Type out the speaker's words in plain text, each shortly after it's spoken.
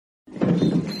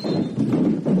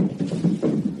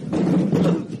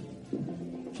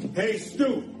Hey,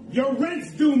 Stu, your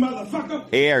rent's due, motherfucker.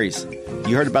 Hey, Aries,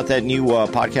 you heard about that new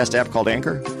podcast app called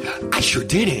Anchor? I sure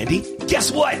did, Andy.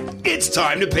 Guess what? It's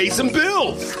time to pay some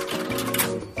bills.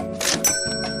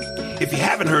 If you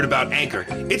haven't heard about Anchor,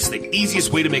 it's the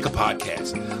easiest way to make a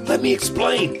podcast. Let me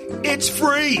explain. It's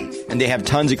free. And they have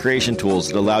tons of creation tools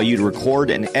that allow you to record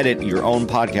and edit your own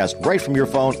podcast right from your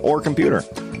phone or computer.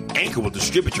 Anchor will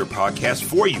distribute your podcast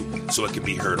for you so it can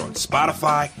be heard on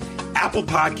Spotify, Apple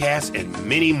Podcasts, and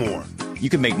many more. You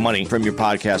can make money from your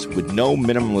podcast with no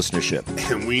minimum listenership.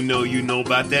 And we know you know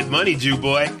about that money, Jew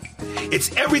boy.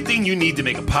 It's everything you need to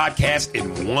make a podcast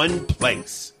in one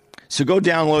place. So go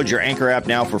download your Anchor app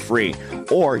now for free,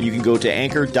 or you can go to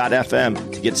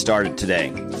anchor.fm to get started today.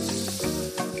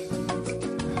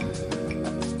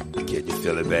 Can you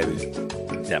feel it, baby?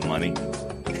 Is that money?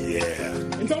 Yeah.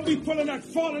 And don't be pulling that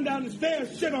falling down the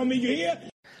stairs shit on me, you hear?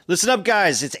 Listen up,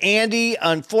 guys. It's Andy.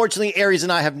 Unfortunately, Aries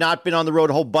and I have not been on the road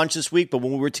a whole bunch this week, but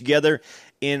when we were together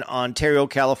in Ontario,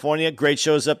 California, great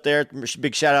shows up there.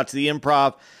 Big shout out to the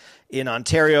Improv in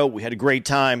Ontario. We had a great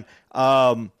time.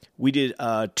 We did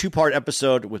a two-part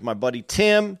episode with my buddy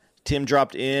Tim. Tim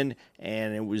dropped in,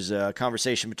 and it was a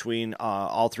conversation between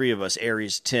all three of us,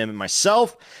 Aries, Tim, and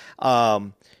myself.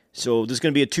 So this is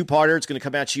going to be a two-parter. It's going to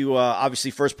come at you, obviously,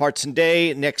 first part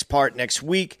today, next part next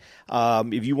week.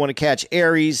 If you want to catch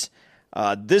Aries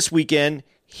this weekend,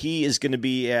 he is going to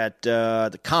be at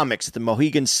the Comics at the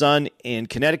Mohegan Sun in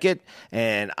Connecticut,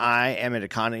 and I am at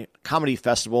a comedy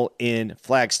festival in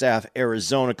Flagstaff,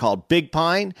 Arizona called Big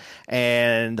Pine.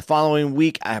 And the following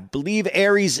week, I believe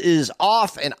Aries is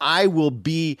off, and I will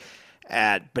be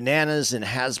at Bananas in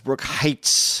Hasbro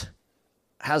Heights,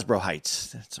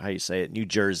 that's how you say it, New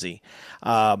Jersey.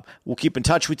 We'll keep in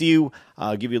touch with you.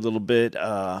 I'll give you a little bit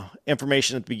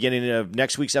information at the beginning of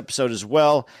next week's episode as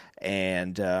well.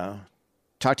 And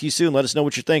talk to you soon. Let us know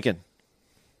what you're thinking.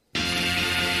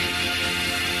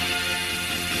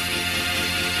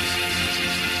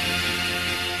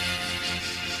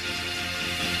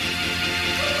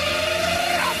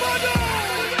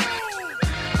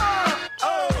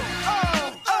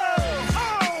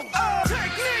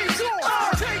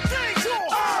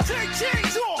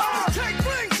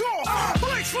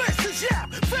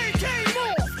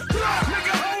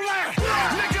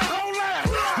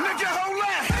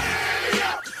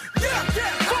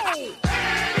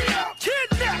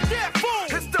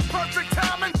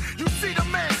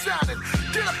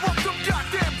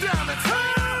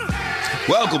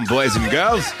 Welcome, boys and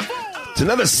girls, to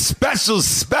another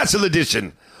special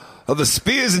edition of the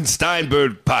Spears and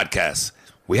Steinberg podcast.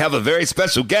 We have a very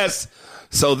special guest,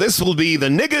 so this will be the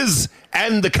niggas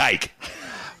and the kike.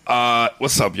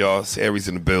 What's up, y'all? It's Aries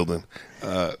in the building.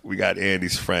 We got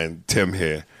Andy's friend, Tim,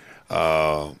 here,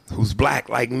 who's black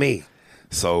like me.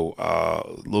 So a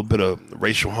little bit of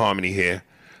racial harmony here,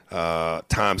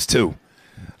 times two.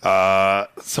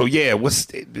 So, yeah,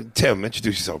 Tim,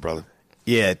 introduce yourself, brother.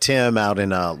 Yeah, Tim out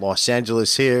in Los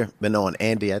Angeles here. Been knowing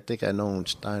Andy. I think I known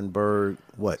Steinberg,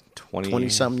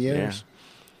 20-something years?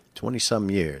 Yeah.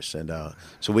 20-something years. And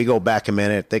so we go back a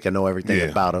minute. I think I know everything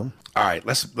about him. All right,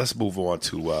 let's move on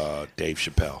to Dave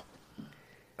Chappelle.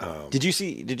 Did you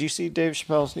see Dave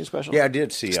Chappelle's new special? Yeah, I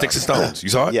did see Sticks and Stones. You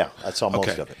saw it? Yeah, I saw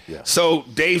most of it. Yeah. So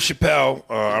Dave Chappelle,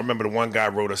 I remember the one guy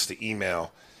wrote us the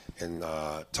email and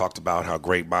talked about how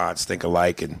great minds think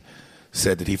alike and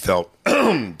said that he felt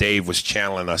Dave was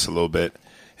channeling us a little bit.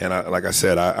 And like I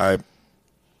said, I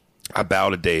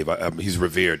bow to Dave. He's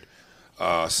revered.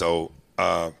 So,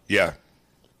 yeah,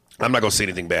 I'm not going to say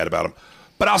anything bad about him.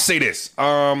 But I'll say this.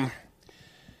 I'm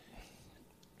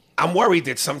worried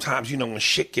that sometimes, when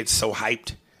shit gets so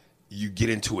hyped, you get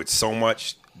into it so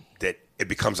much that it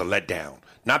becomes a letdown.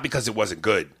 Not because it wasn't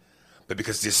good, but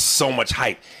because there's so much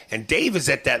hype. And Dave is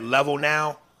at that level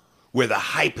now where the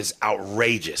hype is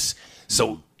outrageous.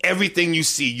 So everything you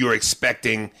see, you're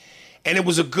expecting, and it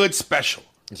was a good special.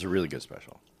 It's a really good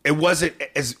special. It wasn't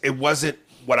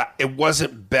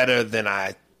better than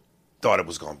I thought it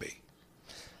was going to be.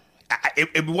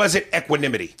 It wasn't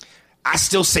equanimity. I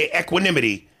still say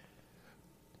equanimity,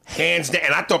 hands down.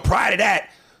 And I thought prior to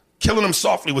that, Killing Him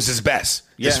Softly was his best,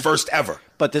 his first ever.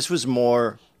 But this was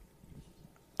more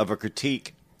of a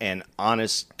critique and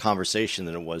honest conversation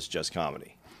than it was just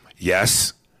comedy.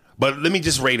 Yes. But let me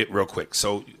just rate it real quick.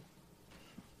 So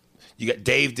you got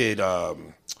Dave did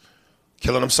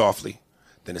Killing Him Softly.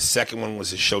 Then the second one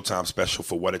was his Showtime special,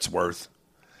 For What It's Worth.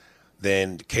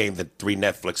 Then came the 3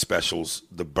 Netflix specials,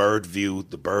 The Bird View,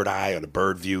 The Bird Eye or The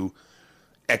Bird View,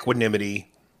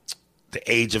 Equanimity,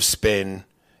 The Age of Spin,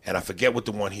 and I forget what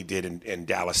the one he did in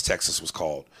Dallas, Texas was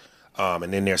called.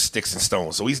 And then there's Sticks and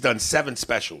Stones. So he's done 7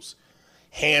 specials.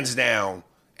 Hands down,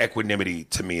 equanimity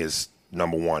to me is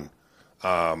number one.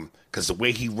 Because the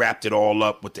way he wrapped it all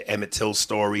up with the Emmett Till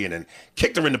story and then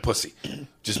kicked her in the pussy,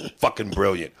 just fucking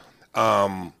brilliant.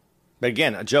 But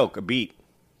again, a joke, a beat.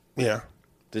 Yeah.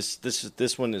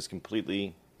 This one is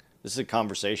completely. This is a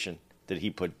conversation that he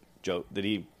put joke that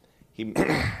he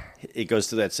it goes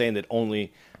to that saying that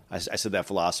only I said that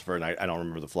philosopher, and I don't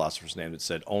remember the philosopher's name, that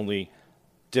said only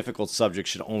difficult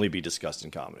subjects should only be discussed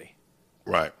in comedy.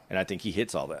 Right. And I think he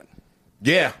hits all that.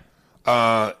 Yeah.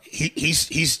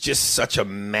 He's just such a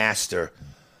master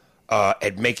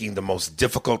at making the most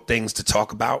difficult things to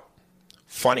talk about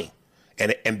funny.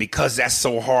 And because that's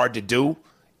so hard to do,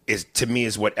 is to me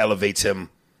is what elevates him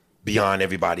beyond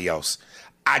everybody else.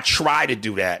 I try to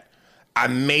do that. I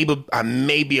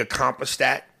maybe accomplish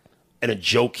that in a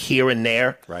joke here and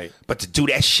there. Right. But to do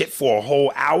that shit for a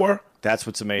whole hour, that's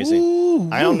what's amazing. Ooh,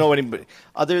 I don't know anybody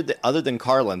other than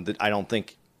Carlin that I don't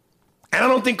think. And I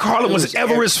don't think Carlin was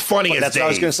ever as funny as that's Dave. What I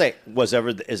was going to say. Was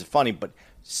ever as funny, but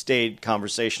stayed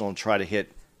conversational and tried to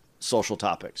hit social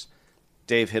topics.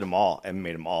 Dave hit them all and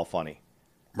made them all funny.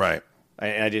 Right.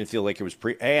 And I didn't feel like it was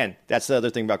and that's the other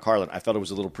thing about Carlin. I felt it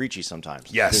was a little preachy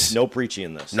sometimes. Yes. There's no preachy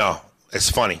in this. No. It's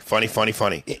funny.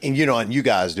 And and you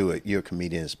guys do it. You're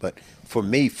comedians, but for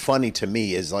me, funny to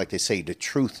me is like they say, the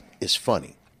truth is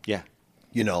funny. Yeah.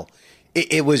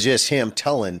 It was just him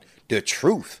telling the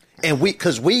truth. And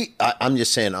I'm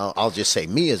just saying, I'll just say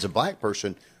me as a black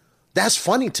person, that's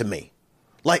funny to me.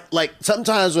 Like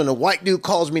sometimes when a white dude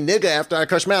calls me nigga after I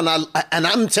curse him out, and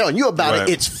I'm telling you about right.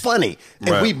 it, it's funny,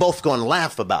 and right. we both gonna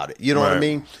laugh about it. You know what I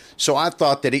mean? So I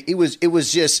thought that it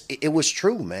was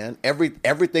true, man.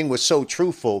 Everything was so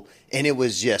truthful, and it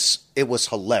was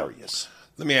hilarious.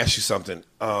 Let me ask you something,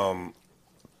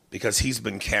 because he's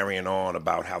been carrying on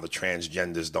about how the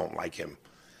transgenders don't like him,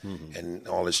 and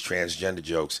all his transgender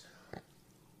jokes.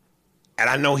 And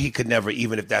I know he could never,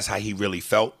 even if that's how he really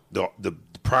felt, the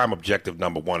prime objective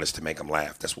number one is to make him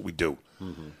laugh. That's what we do.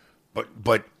 Mm-hmm.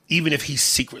 But even if he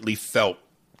secretly felt,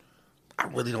 I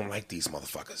really don't like these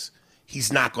motherfuckers,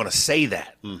 he's not going to say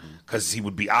that because he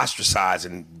would be ostracized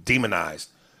and demonized.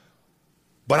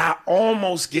 But I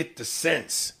almost get the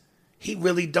sense he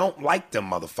really don't like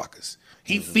them motherfuckers.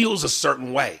 He feels a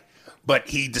certain way, but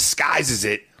he disguises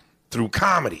it through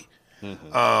comedy.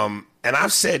 And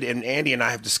I've said, and Andy and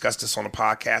I have discussed this on the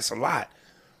podcast a lot,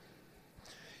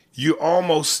 you're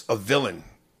almost a villain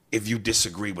if you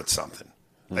disagree with something.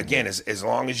 Again, as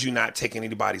long as you're not taking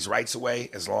anybody's rights away,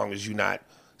 as long as you're not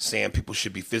saying people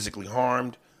should be physically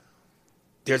harmed,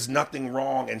 there's nothing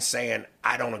wrong in saying,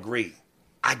 I don't agree.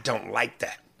 I don't like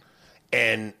that.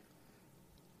 And,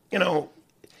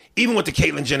 even with the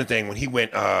Caitlyn Jenner thing, when he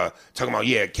went talking about,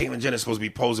 Caitlyn Jenner's supposed to be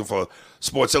posing for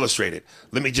Sports Illustrated.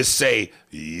 Let me just say,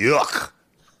 yuck.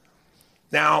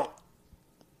 Now,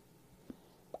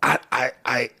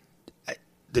 I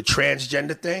the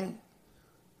transgender thing,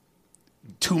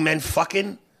 two men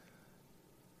fucking,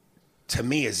 to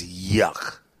me is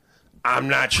yuck. I'm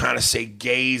not trying to say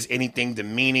gays anything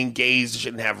demeaning. Gays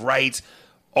shouldn't have rights.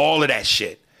 All of that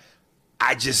shit.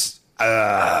 I just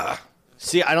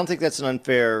See, I don't think that's an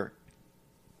unfair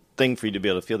thing for you to be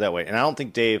able to feel that way. And I don't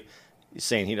think Dave is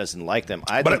saying he doesn't like them.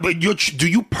 But do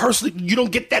you personally, you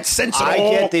don't get that sense at all?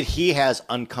 I get that he has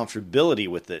uncomfortability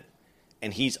with it,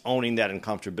 and he's owning that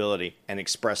uncomfortability and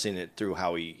expressing it through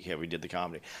how he did the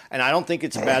comedy. And I don't think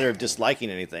it's a matter of disliking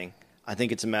anything. I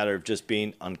think it's a matter of just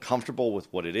being uncomfortable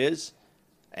with what it is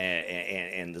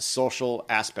and the social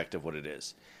aspect of what it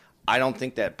is. I don't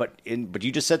think that, but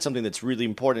you just said something that's really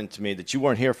important to me that you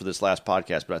weren't here for this last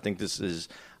podcast, but I think this is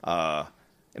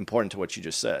important to what you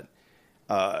just said.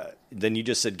 Then you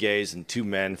just said gays and two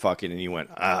men fucking, and you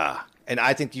went, And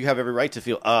I think you have every right to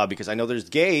feel, because I know there's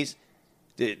gays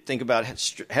that think about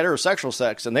heterosexual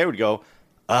sex, and they would go,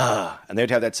 and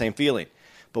they'd have that same feeling.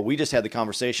 But we just had the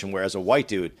conversation where, as a white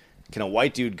dude, can a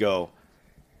white dude go,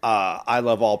 I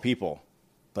love all people,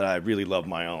 but I really love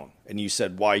my own? And you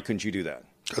said, why couldn't you do that?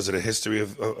 Because of the history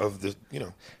of the,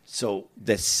 So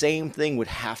the same thing would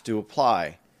have to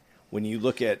apply when you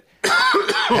look at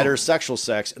heterosexual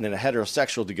sex and then a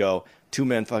heterosexual to go, two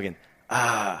men fucking,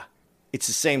 it's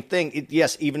the same thing.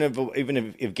 Yes, even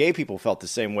if gay people felt the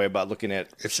same way about looking at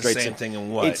it's straight the same thing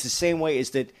in what? It's the same way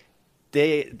is that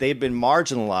they've been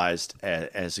marginalized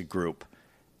as a group.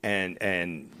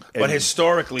 But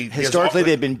historically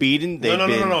they've been beaten.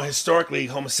 No. Historically,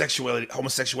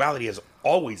 homosexuality has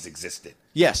always existed.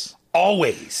 Yes,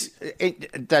 always.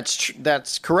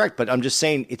 That's correct. But I'm just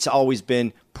saying it's always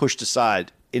been pushed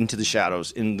aside into the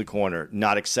shadows, in the corner,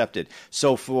 not accepted.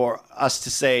 So for us to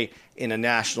say in a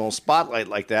national spotlight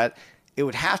like that, it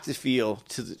would have to feel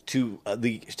to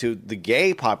the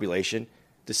gay population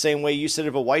the same way you said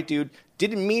if a white dude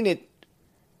didn't mean it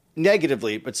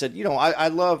negatively, but said, I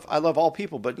love all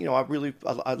people, but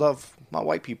I love my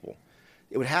white people.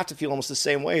 It would have to feel almost the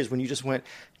same way as when you just went,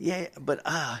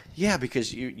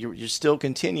 because you're still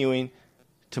continuing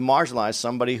to marginalize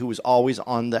somebody who was always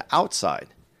on the outside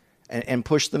and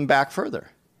push them back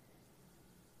further.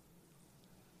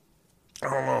 I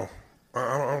don't know.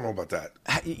 I don't know about that.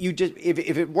 You just if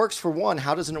it works for one,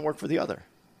 how doesn't it work for the other?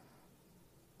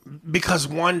 Because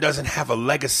one doesn't have a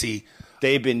legacy.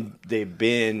 They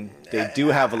do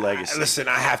have a legacy. Listen,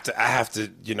 I have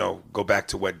to, go back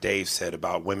to what Dave said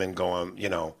about women going,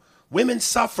 women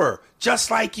suffer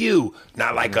just like you,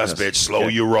 not like us, bitch. Slow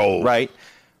your roll. Right.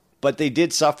 But they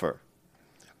did suffer.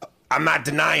 I'm not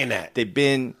denying that. They've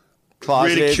been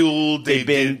closeted, ridiculed.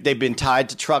 They've been tied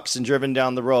to trucks and driven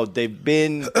down the road. They've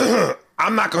been.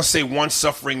 I'm not going to say one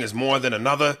suffering is more than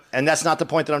another. And that's not the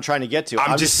point that I'm trying to get to.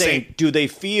 I'm just saying, do they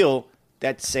feel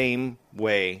that same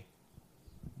way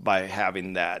by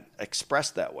having that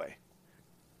expressed that way?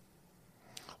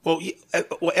 Well,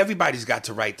 everybody's got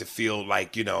the right to feel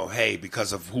like, hey,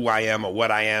 because of who I am or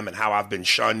what I am and how I've been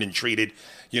shunned and treated,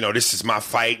 this is my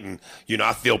fight and,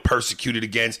 I feel persecuted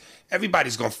against.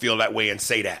 Everybody's going to feel that way and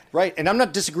say that. Right. And I'm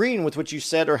not disagreeing with what you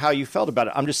said or how you felt about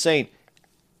it. I'm just saying,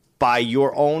 by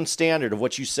your own standard of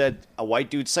what you said, a white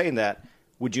dude saying that,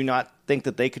 would you not think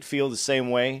that they could feel the same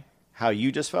way how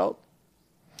you just felt?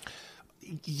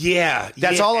 Yeah.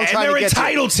 That's all I'm trying to get to. They're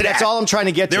entitled to that. That's all I'm trying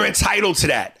to get to. They're entitled to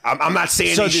that. I'm not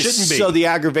saying they shouldn't be. So the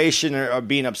aggravation or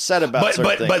being upset about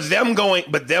certain things.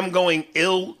 But them going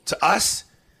ill to us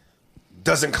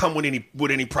doesn't come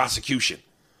with any prosecution.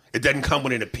 It doesn't come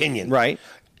with an opinion. Right.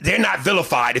 They're not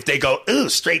vilified if they go, ooh,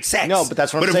 straight sex. No, but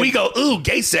that's what I'm saying. But if we go, ooh,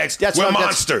 gay sex, we're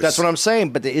monsters. That's what I'm saying.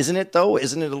 But isn't it, though?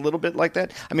 Isn't it a little bit like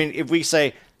that? I mean, if we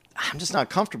say, I'm just not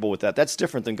comfortable with that, that's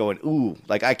different than going, ooh,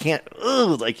 like I can't,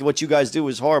 ooh, like what you guys do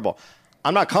is horrible.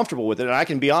 I'm not comfortable with it, and I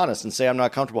can be honest and say I'm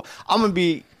not comfortable. I'm going to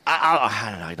be,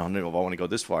 I don't know if I want to go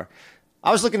this far.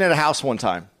 I was looking at a house one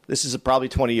time. This is probably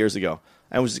 20 years ago.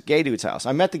 And it was a gay dude's house.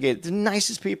 I met the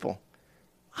nicest people.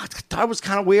 I thought it was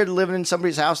kind of weird living in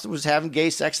somebody's house that was having gay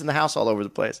sex in the house all over the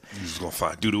place. You're just going to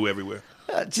find doo-doo everywhere.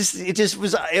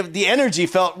 The energy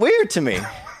felt weird to me.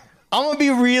 I'm going to be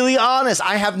really honest.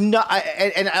 I have and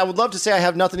I would love to say I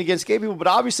have nothing against gay people, but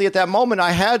obviously at that moment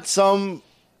I had some.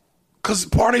 Because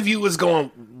part of you was going,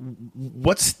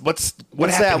 what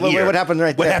happened here? What happened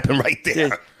right there? What happened right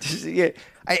there?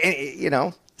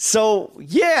 Yeah, So,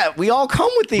 yeah, we all come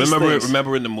with these things.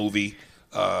 Remember in the movie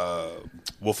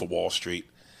Wolf of Wall Street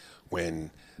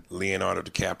when Leonardo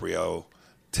DiCaprio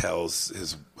tells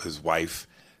his wife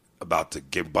about the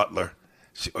gay butler,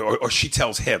 or she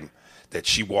tells him that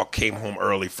she came home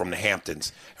early from the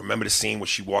Hamptons. Remember the scene where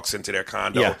she walks into their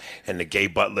condo and the gay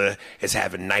butler is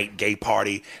having night gay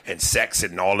party and sex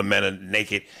and all the men are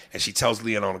naked, and she tells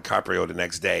Leonardo DiCaprio the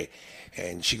next day.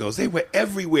 And she goes, they were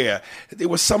everywhere. There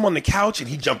was some on the couch, and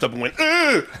he jumped up and went,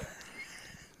 ugh.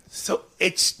 So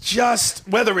it's just,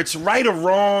 whether it's right or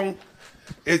wrong,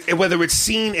 whether it's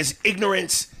seen as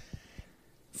ignorance,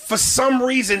 for some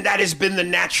reason that has been the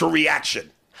natural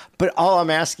reaction. But all I'm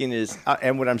asking is,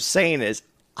 and what I'm saying is,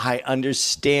 I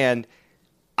understand.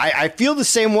 I feel the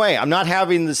same way. I'm not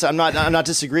having this. I'm not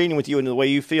disagreeing with you in the way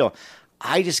you feel.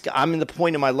 I'm in the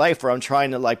point in my life where I'm trying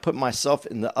to put myself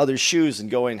in the other shoes and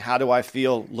going, how do I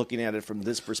feel looking at it from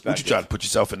this perspective? Would you try to put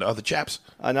yourself in the other chaps?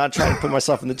 I'm not trying to put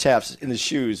myself in the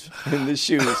shoes.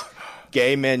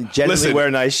 Gay men generally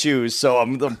wear nice shoes, so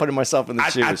I'm putting myself in the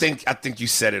shoes. I think you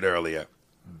said it earlier.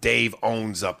 Dave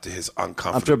owns up to his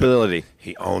uncomfortability.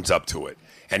 He owns up to it,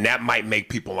 and that might make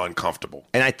people uncomfortable.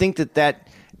 And I think that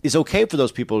is okay for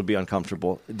those people to be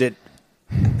uncomfortable. That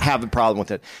have a problem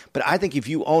with it. But I think if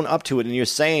you own up to it and you're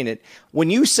saying it, when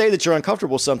you say that you're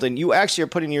uncomfortable with something, you actually are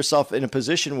putting yourself in a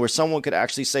position where someone could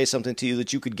actually say something to you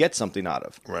that you could get something out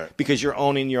of. Right. Because you're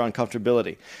owning your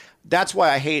uncomfortability. That's why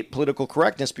I hate political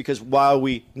correctness, because while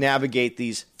we navigate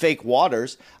these fake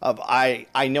waters of I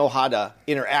know how to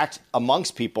interact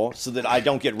amongst people so that I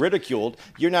don't get ridiculed,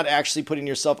 you're not actually putting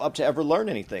yourself up to ever learn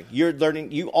anything. You're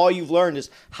learning, all you've learned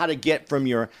is how to get from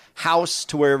your house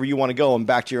to wherever you want to go and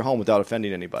back to your home without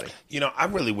offending anybody. I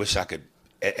really wish I could,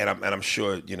 and I'm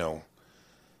sure,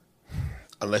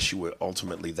 unless you were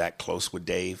ultimately that close with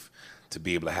Dave to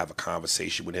be able to have a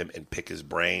conversation with him and pick his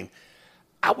brain,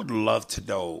 I would love to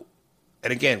know.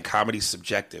 And again, comedy's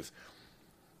subjective.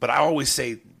 But I always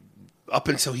say, up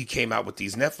until he came out with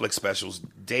these Netflix specials,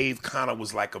 Dave kind of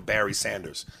was like a Barry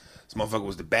Sanders. This motherfucker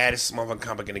was the baddest motherfucking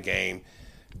comic in the game,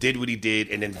 did what he did,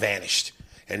 and then vanished.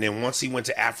 And then once he went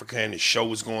to Africa and his show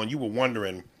was going, you were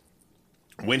wondering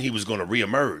when he was going to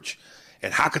reemerge.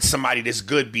 And how could somebody this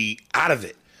good be out of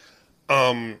it?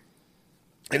 And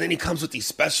then he comes with these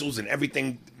specials and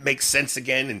everything makes sense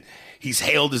again. And he's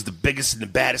hailed as the biggest and the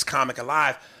baddest comic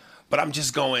alive. But I'm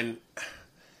just going,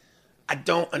 I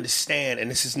don't understand. And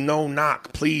this is no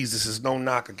knock. Please, this is no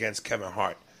knock against Kevin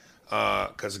Hart.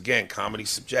 Because, again, comedy's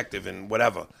subjective and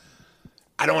whatever.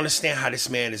 I don't understand how this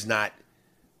man is not.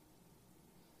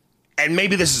 And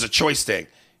maybe this is a choice thing.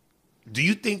 Do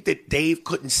you think that Dave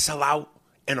couldn't sell out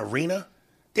an arena?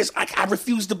 I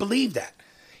refuse to believe that.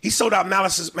 He sold out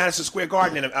Madison Square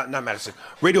Garden, not Madison,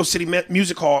 Radio City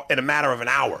Music Hall in a matter of an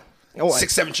hour.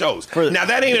 6-7 shows. Now,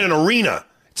 that ain't an arena.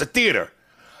 It's a theater.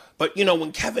 But, you know,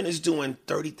 when Kevin is doing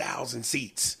 30,000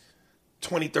 seats,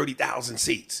 30,000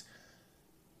 seats,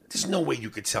 there's no way you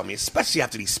could tell me, especially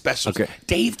after these specials,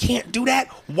 Dave can't do that?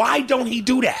 Why don't he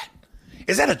do that?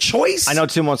 Is that a choice? I know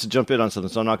Tim wants to jump in on something,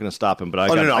 so I'm not going to stop him. But I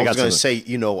was going to say,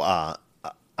 you know,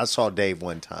 I saw Dave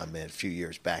one time, man, a few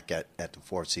years back at the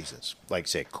Four Seasons. Like I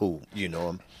said, cool, you know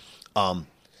him.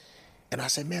 And I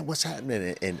said, man, what's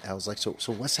happening? And I was like, so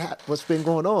what's been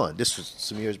going on? This was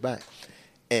some years back.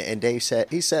 And Dave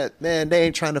said, man, they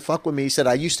ain't trying to fuck with me. He said,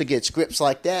 I used to get scripts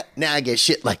like that. Now I get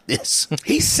shit like this.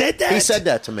 He said that? He said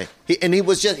that to me. He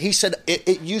said,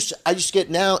 I used to get,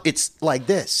 now it's like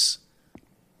this.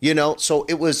 You know, so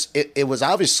it was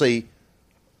obviously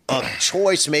a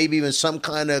choice, maybe even some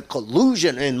kind of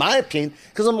collusion, in my opinion.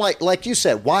 Because I'm like you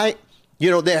said, why?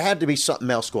 You know, there had to be something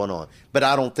else going on. But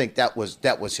I don't think that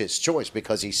was his choice,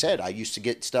 because he said, I used to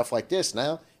get stuff like this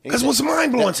now. Because what's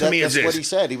mind-blowing to me is this. That's what he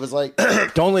said. He was like...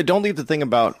 Don't leave the thing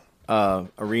about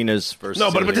arenas versus...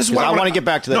 No, but this is why I want to get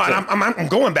back to that. No, I'm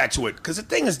going back to it. Because the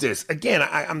thing is this. Again,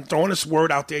 I'm throwing this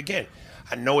word out there again.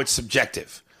 I know it's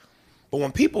subjective. But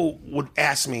when people would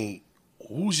ask me,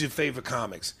 who's your favorite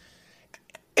comics?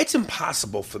 It's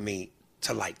impossible for me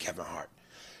to like Kevin Hart.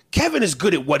 Kevin is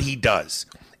good at what he does.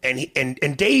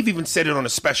 And Dave even said it on a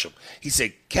special. He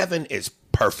said, Kevin is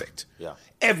perfect. Yeah.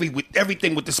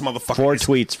 Everything with this motherfucker. 4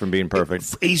 tweets from being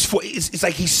perfect. It's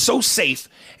like he's so safe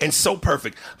and so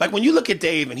perfect. Like when you look at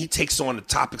Dave and he takes on the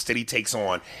topics that he takes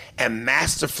on and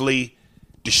masterfully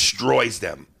destroys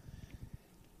them,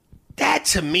 that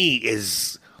to me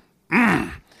is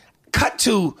cut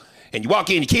to, and you walk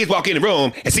in, your kids walk in the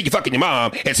room and see you fucking your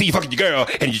mom and see you fucking your girl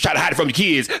and you try to hide it from your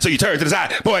kids, so you turn to the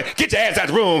side. Boy, get your ass out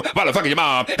the room while I'm fucking your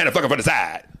mom and I'm fucking from the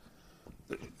side.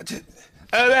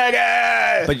 Oh my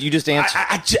God. But you just answered.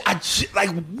 I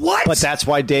like, what? But that's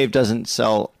why Dave wouldn't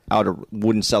sell out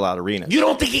arenas. You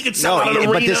don't think he could sell out an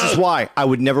arena? But this is why I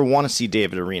would never want to see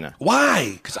Dave at arena.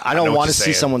 Why? Because I don't want to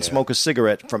see someone smoke a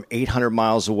cigarette from 800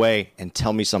 miles away and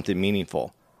tell me something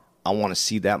meaningful. I want to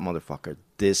see that motherfucker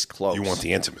this close. You want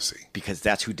the intimacy. Because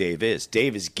that's who Dave is.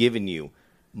 Dave is giving you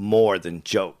more than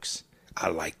jokes. I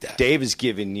like that. Dave is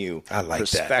giving you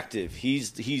perspective. That.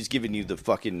 He's giving you the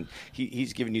fucking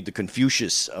he's giving you the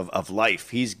Confucius of life.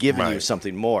 He's giving you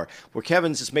something more. Where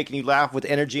Kevin's just making you laugh with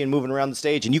energy and moving around the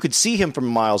stage, and you could see him from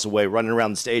miles away running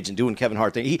around the stage and doing Kevin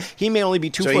Hart thing. He may only be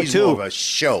 2 foot he's 2. More of a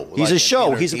show. He's a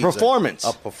show. He's a performance.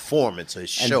 A performance. A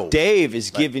show. And Dave is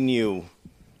giving you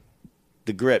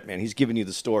the grit, man. He's giving you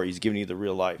the story. He's giving you the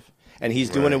real life. And he's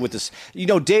doing it with this. You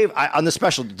know, Dave, on the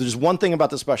special, there's one thing about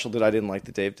the special that I didn't like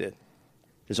that Dave did.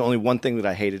 There's only one thing that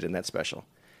I hated in that special.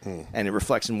 And it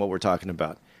reflects in what we're talking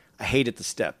about. I hated the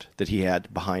step that he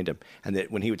had behind him. And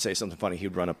that when he would say something funny,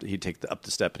 he'd run up, he'd take up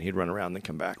the step and he'd run around and then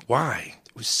come back. Why?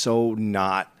 It was so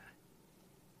not.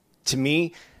 To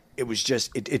me, it was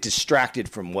just, it distracted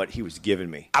from what he was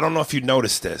giving me. I don't know if you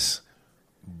noticed this,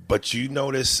 but you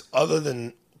notice, other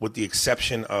than with the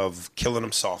exception of Killing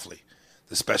Him Softly,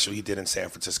 the special he did in San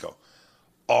Francisco,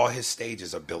 all his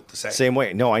stages are built the same. Same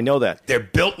way. No, I know that. They're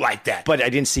built like that. But I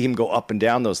didn't see him go up and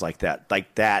down those like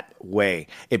that way.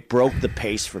 It broke the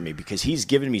pace for me because he's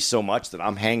given me so much that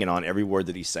I'm hanging on every word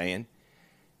that he's saying.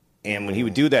 And when he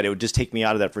would do that, it would just take me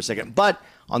out of that for a second. But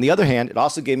on the other hand, it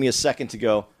also gave me a second to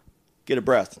go, get a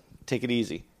breath, take it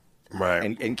easy.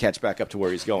 Right. And catch back up to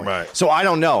where he's going. Right. So I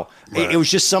don't know. Right. It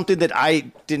was just something that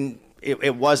I didn't,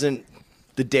 it wasn't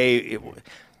the day.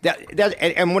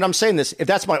 And when I'm saying this, if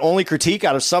that's my only critique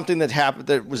out of something that happened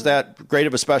that was that great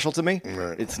of a special to me,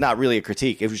 It's not really a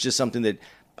critique. It was just something that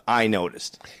I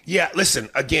noticed. Yeah, listen,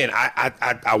 again,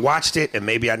 I watched it, and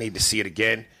maybe I need to see it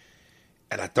again,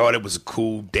 and I thought it was a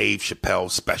cool Dave Chappelle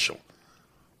special.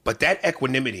 But that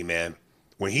equanimity, man,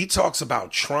 when he talks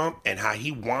about Trump and how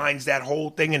he winds that whole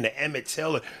thing into Emmett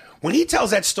Till, when he tells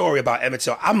that story about Emmett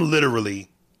Till, I'm literally,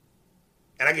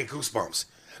 and I get goosebumps,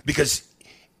 because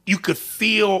you could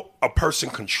feel a person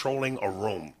controlling a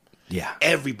room. Yeah.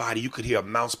 Everybody, you could hear a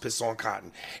mouse piss on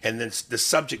cotton. And then the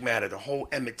subject matter, the whole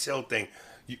Emmett Till thing,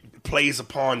 plays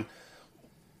upon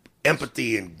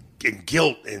empathy and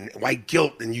guilt and white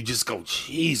guilt, and you just go,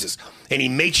 Jesus. And he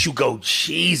makes you go,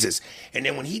 Jesus. And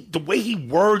then the way he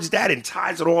words that and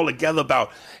ties it all together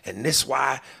about, and this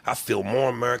why I feel more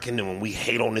American than when we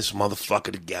hate on this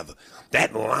motherfucker together.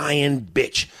 That lying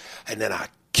bitch. And then I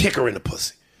kick her in the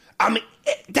pussy. I mean,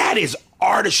 that is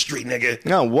artistry, nigga.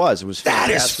 No, it was. It was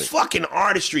fantastic. That is fucking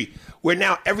artistry. Where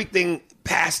now everything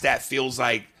past that feels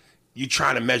like you're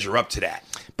trying to measure up to that.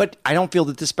 But I don't feel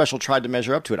that this special tried to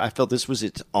measure up to it. I felt this was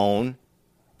its own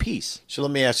piece. So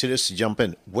let me ask you this to jump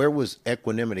in. Where was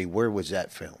Equanimity? Where was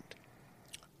that filmed?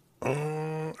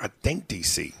 I think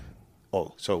DC.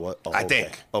 Oh, so what? Oh, I okay.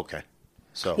 think. Okay.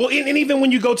 So Well, and even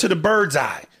when you go to the Bird's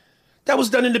Eye, that was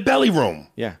done in the belly room.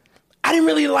 Yeah. I didn't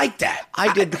really like that.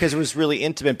 I did because it was really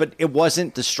intimate, but it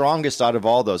wasn't the strongest out of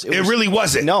all those. It really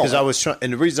wasn't. No. because I was trying,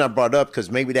 and the reason I brought it up because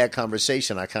maybe that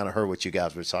conversation I kind of heard what you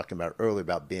guys were talking about earlier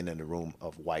about being in the room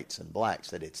of whites and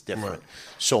blacks, that it's different. Right.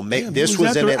 So Damn, this you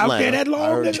was in out Atlanta. there that long, I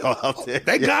heard nigga? y'all out there.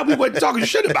 Thank God we wasn't talking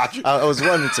shit about you. I was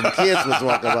wondering some kids was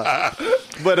walking about,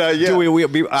 but yeah.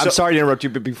 Dude, I'm sorry to interrupt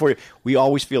you, but before we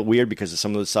always feel weird because of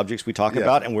some of the subjects we talk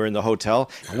about, and we're in the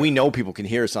hotel, and we know people can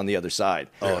hear us on the other side,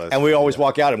 and we always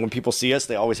walk out, and when people see us,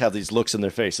 they always have these looks in their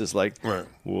faces like, Right.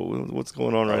 What's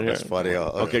going on right here? That's funny.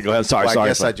 Okay, go ahead. Sorry, Well, sorry. I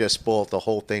guess I just spoiled the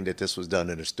whole thing that this was done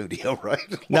in a studio, right?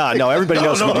 No, everybody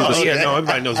knows we do this. Yeah, no,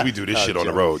 everybody knows we do this shit on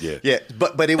the road. Yeah. Yeah,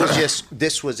 but it was just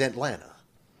this was Atlanta,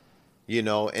 you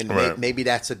know, and Right. maybe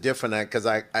that's a different because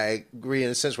I agree in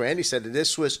a sense where Andy said that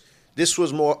this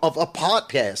was more of a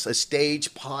podcast, a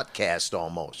stage podcast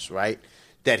almost, right?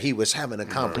 That he was having a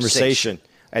conversation.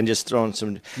 And just throwing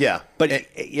some. Yeah. But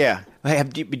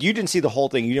but you didn't see the whole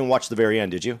thing. You didn't watch the very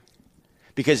end, did you?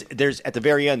 Because at the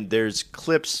very end there's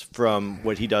clips from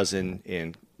what he does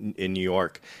in New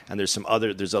York, and there's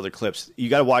other clips. You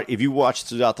got to watch. If you watch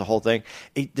throughout the whole thing,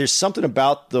 there's something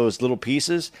about those little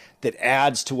pieces that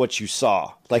adds to what you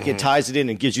saw. Like it ties it in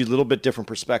and gives you a little bit different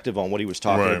perspective on what he was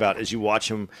talking about as you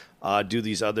watch him do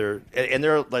these other. And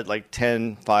they're like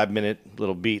 10 5-minute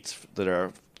little beats that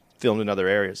are filmed in other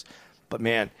areas. But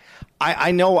man,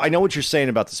 I know what you're saying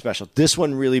about the special. This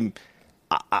one really,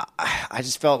 I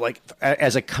just felt like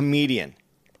as a comedian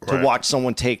to watch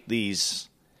someone take these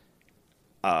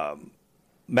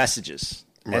messages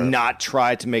and not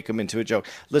try to make them into a joke.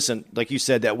 Listen, like you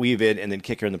said, that weave in and then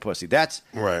kick her in the pussy. That's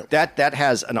right. That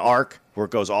has an arc where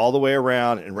it goes all the way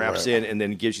around and wraps in and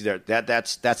then gives you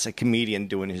that's a comedian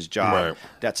doing his job. Right.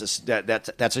 That's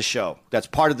a show. That's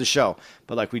part of the show.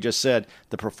 But like we just said,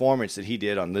 the performance that he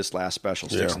did on this last special,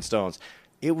 Sticks and Stones,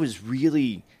 it was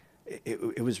really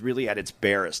at its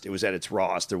barest. It was at its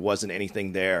rawest. There wasn't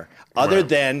anything there other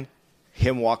than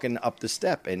him walking up the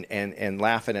step and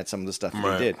laughing at some of the stuff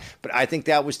that he did. But I think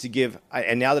that was to give,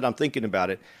 and now that I'm thinking about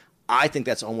it, I think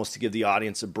that's almost to give the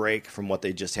audience a break from what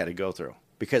they just had to go through.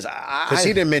 Because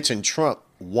he didn't mention Trump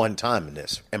one time in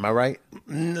this. Am I right?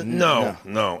 No.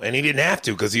 And he didn't have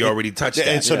to because he already touched that.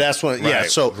 And so that's when,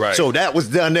 so that was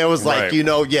done. There was like,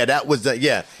 that was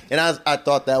the, And I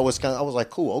thought that was I was like,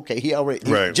 cool, okay. He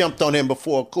already jumped on him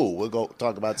before, cool. We'll go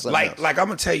talk about something else. Like I'm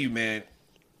going to tell you, man,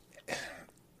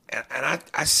 and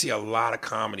I see a lot of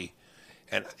comedy,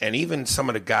 and even some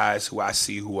of the guys who I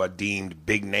see who are deemed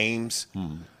big names,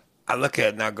 I look at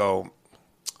it and I go,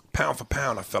 pound for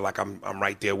pound, I feel like I'm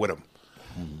right there with him.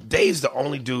 Dave's the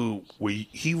only dude where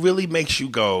he really makes you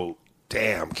go,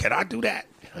 damn, can I do that?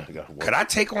 Could I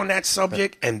take on that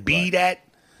subject and be that?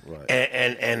 Right.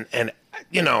 And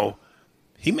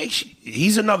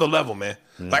he's another level, man.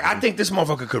 Like, I think this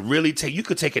motherfucker could really you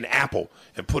could take an apple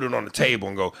and put it on the table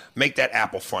and go, make that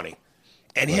apple funny.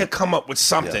 And he'll come up with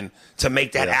something to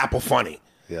make that apple funny.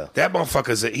 Yeah. That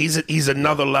motherfucker's he's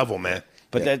another level, man.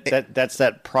 But that's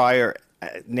that prior.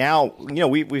 Now,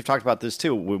 we've talked about this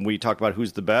too when we talked about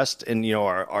who's the best and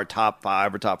our top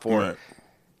 5 or top 4. Right.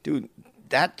 Dude,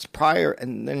 that's prior,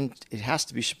 and then it has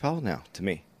to be Chappelle now to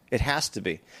me. It has to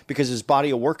be because his body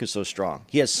of work is so strong.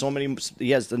 He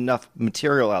has enough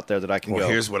material out there that I can go. Well,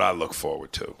 here's what I look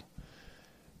forward to.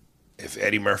 If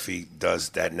Eddie Murphy does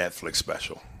that Netflix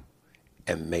special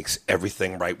and makes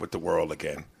everything right with the world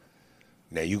again,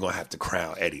 now you're going to have to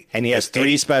crown Eddie. And he has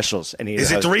 3 specials. And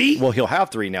is it 3? Well, he'll have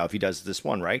 3 now if he does this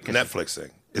one, right? Netflix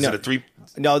thing. Is it a 3?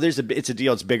 No, it's a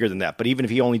deal. It's bigger than that. But even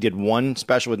if he only did 1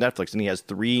 special with Netflix, and he has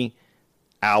 3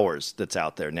 hours that's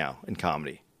out there now in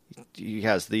comedy. He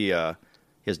has he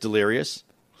has Delirious.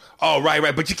 Oh,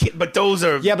 right. But you can't. But those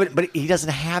are. Yeah, but he doesn't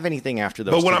have anything after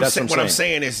those. But what I'm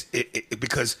saying is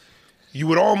because you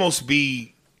would almost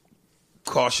be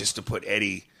cautious to put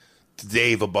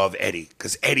Dave above Eddie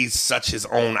because Eddie's such his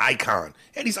own icon.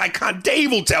 Eddie's icon.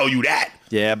 Dave will tell you that.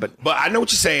 Yeah, but I know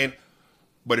what you're saying.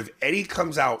 But if Eddie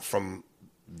comes out from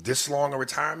this long a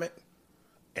retirement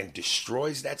and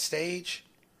destroys that stage,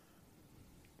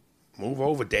 move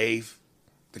over, Dave.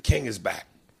 The king is back.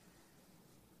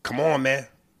 Come on, man.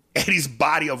 Eddie's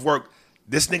body of work,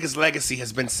 this nigga's legacy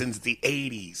has been since the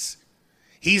 80s.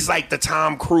 He's like the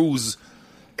Tom Cruise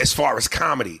as far as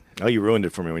comedy. Oh, you ruined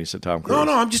it for me when you said Tom Cruise.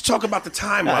 No, I'm just talking about the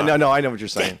timeline. No, I know what you're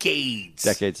saying. Decades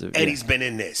of Eddie's been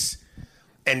in this.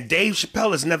 And Dave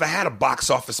Chappelle has never had a box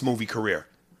office movie career.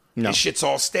 No. His shit's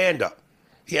all stand-up.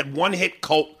 He had one hit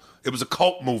cult. It was a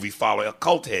cult movie following, a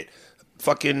cult hit.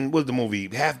 Fucking, what was the movie?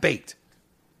 Half-Baked.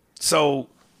 So,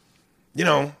 you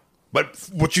know, but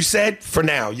what you said, for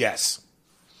now, yes.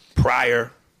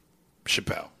 Prior,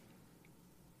 Chappelle.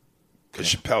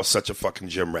 Because Chappelle's such a fucking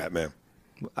gym rat, man.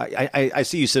 I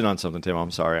see you sitting on something, Tim.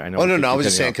 I'm sorry. I know. Oh no, I was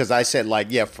just saying because I said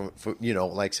like for you know,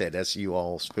 like I said, that's you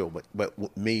all spill,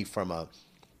 but me from a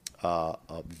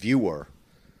viewer,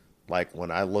 like when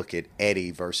I look at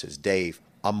Eddie versus Dave,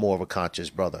 I'm more of a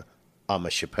conscious brother. I'm a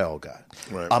Chappelle guy.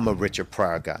 Right. I'm a Richard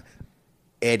Pryor guy.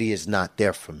 Eddie is not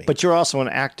there for me. But you're also an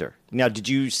actor. Now, did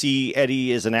you see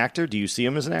Eddie as an actor? Do you see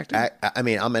him as an actor? I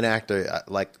mean, I'm an actor.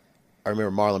 Like I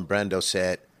remember Marlon Brando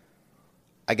said,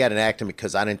 I got an acting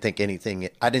because I didn't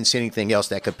see anything else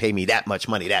that could pay me that much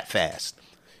money that fast.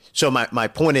 So my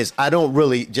point is, I don't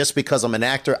really, just because I'm an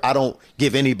actor, I don't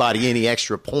give anybody any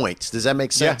extra points. Does that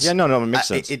make sense? Yeah, no, it makes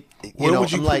sense. Where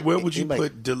would you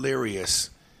put Delirious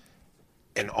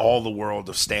in all the world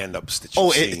of stand-ups that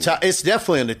you've seen? It's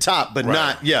definitely in the top, but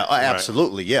not,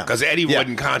 absolutely, yeah. Because Eddie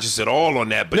wasn't conscious at all on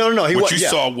that, but no, what you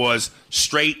saw was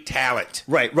straight talent.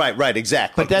 Right,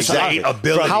 exactly. But that's exactly.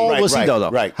 Ability. How old was he though?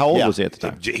 Right. How old was he at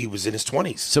the time? He was in his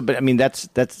 20s. So, but I mean,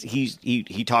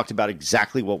 he talked about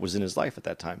exactly what was in his life at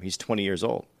that time. He's 20 years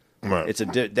old. Right.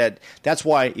 That's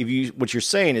why what you're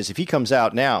saying is if he comes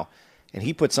out now and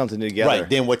he puts something together, right?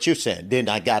 Then what you're saying? Then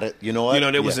I got it. You know what?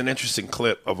 There was an interesting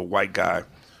clip of a white guy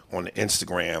on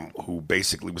Instagram who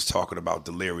basically was talking about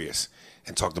Delirious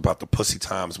and talked about the pussy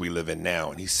times we live in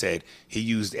now. And he said he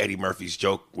used Eddie Murphy's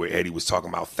joke where Eddie was talking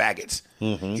about faggots.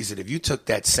 Mm-hmm. He said, if you took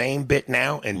that same bit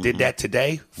now and did that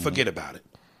today, forget about it.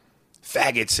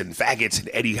 Faggots and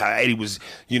Eddie, how Eddie was,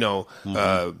 you know,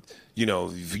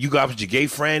 if you go out with your gay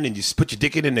friend and you put your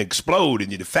dick in and explode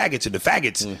and you're the faggots,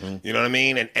 you know what I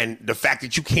mean? And the fact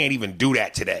that you can't even do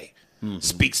that today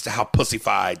speaks to how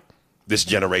pussified this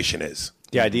generation is.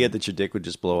 The idea that your dick would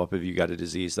just blow up if you got a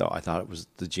disease, though, I thought it was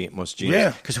the most genius.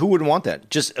 Yeah. Because who wouldn't want that?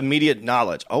 Just immediate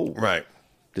knowledge. Oh, right.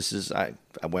 This is, I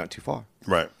went too far.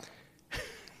 Right.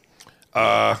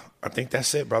 I think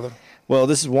that's it, brother. Well,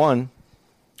 this is one.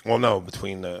 Well, no,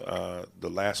 between the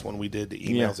last one we did, the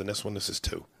emails, and this one, this is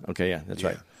two. Okay, yeah, that's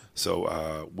right.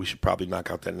 So we should probably knock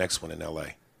out that next one in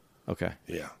L.A. Okay.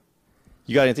 Yeah.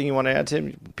 You got anything you want to add,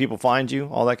 Tim? People find you,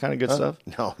 all that kind of good stuff?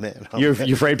 No, man. You're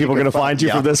afraid people are going to find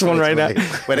you for this one right now?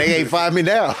 But they ain't find me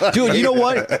now. Dude, you know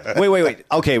what? Wait.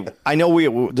 Okay, I know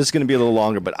this is going to be a little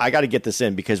longer, but I got to get this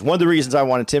in because one of the reasons I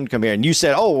wanted Tim to come here, and you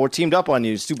said, we're teamed up on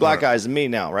you. It's two black guys and me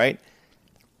now, right?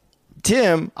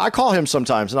 Tim, I call him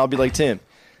sometimes, and I'll be like, Tim,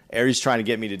 Aries trying to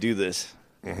get me to do this.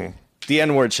 Mm-hmm. The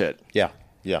N-word shit. Yeah.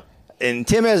 And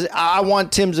I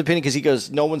want Tim's opinion because he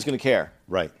goes, no one's going to care.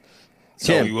 Right.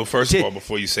 Tim, well, first of all,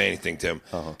 before you say anything, Tim,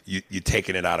 you're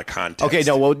taking it out of context. Okay,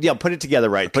 no, well, yeah, put it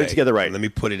together right. Okay. Put it together right. Let me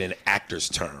put it in actors'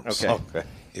 terms. Okay.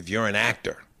 If you're an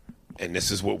actor, and this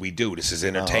is what we do, this is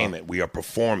entertainment, we are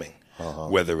performing,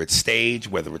 whether it's stage,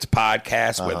 whether it's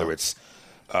podcast, whether it's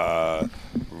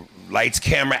lights,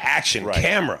 camera, action,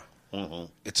 camera. Mm-hmm.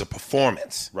 It's a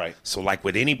performance. Right. So like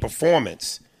with any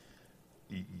performance,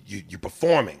 you're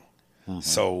performing. Mm-hmm.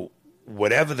 So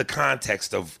whatever the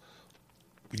context of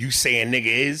you saying nigga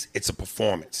is, it's a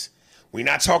performance. We're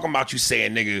not talking about you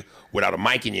saying nigga without a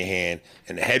mic in your hand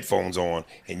and the headphones on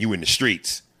and you in the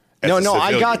streets. No,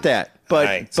 I got that.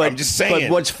 But so I'm just saying.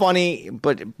 But what's funny,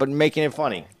 but making it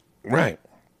funny. Right.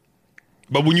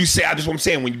 But when you say, that's what I'm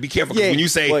saying, when you be careful, when you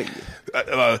say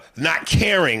not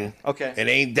caring, it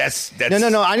ain't, that's.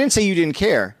 No, I didn't say you didn't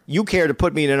care. You care to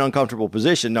put me in an uncomfortable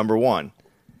position, number one.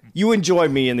 You enjoy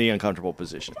me in the uncomfortable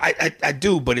position. I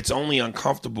do, but it's only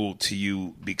uncomfortable to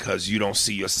you because you don't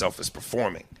see yourself as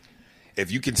performing.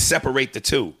 If you can separate the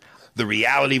two, the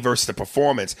reality versus the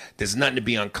performance, there's nothing to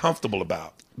be uncomfortable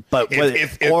about. But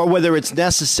whether it's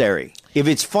necessary. If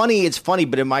it's funny, it's funny.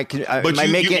 But am I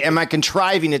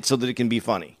contriving it so that it can be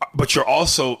funny? But you're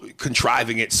also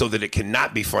contriving it so that it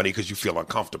cannot be funny because you feel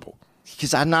uncomfortable.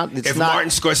 Because I'm not. If Martin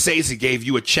Scorsese gave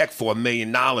you a check for $1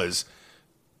 million,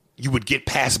 you would get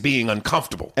past being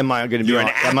uncomfortable. Am I going to be?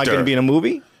 Am I going to be in a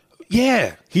movie?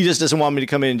 Yeah. He just doesn't want me to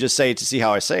come in and just say it to see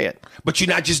how I say it. But you're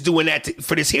not just doing that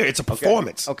for this here. It's a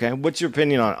performance. Okay. What's your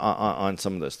opinion on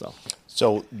some of this, though?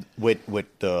 So with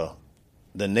the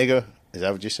nigga, is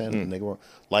that what you're saying? The nigga word?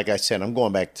 Like I said, I'm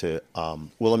going back to, well,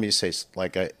 let me just say,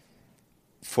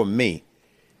 for me,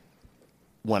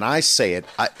 when I say it,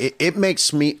 it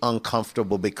makes me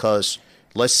uncomfortable because,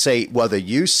 let's say, whether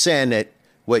you saying it,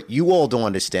 what you all don't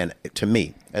understand, to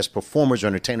me, as performers or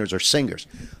entertainers or singers,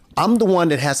 I'm the one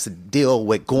that has to deal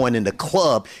with going in the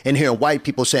club and hearing white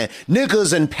people saying,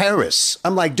 niggas in Paris.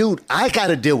 I'm like, dude, I got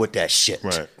to deal with that shit.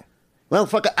 Right.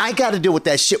 Motherfucker, I got to deal with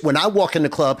that shit when I walk in the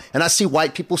club and I see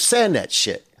white people saying that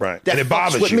shit. Right. That And it fucks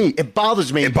bothers with you. me. It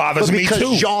bothers me. It bothers me, too.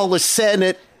 Because y'all are saying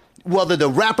it, whether the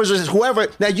rappers or whoever.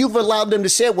 Now, you've allowed them to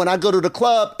say it when I go to the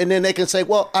club, and then they can say,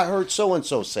 well, I heard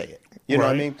so-and-so say it. You know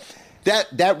what I mean?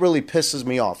 That really pisses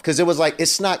me off because it was like,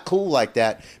 it's not cool like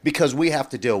that because we have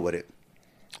to deal with it.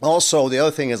 Also, the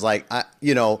other thing is like,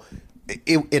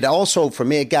 it also, for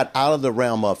me, it got out of the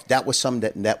realm of, that was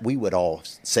something that we would all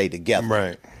say together.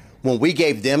 Right. When we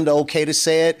gave them the okay to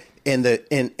say it in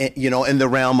the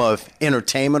realm of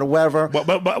entertainment or whatever. But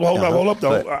hold up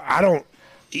though.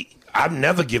 I've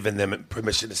never given them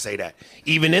permission to say that,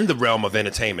 even in the realm of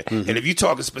entertainment. Mm-hmm. And if you're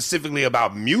talking specifically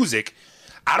about music,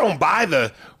 I don't buy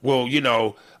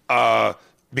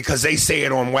because they say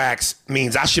it on wax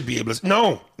means I should be able to.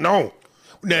 No.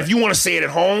 Now, if you want to say it at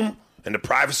home in the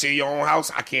privacy of your own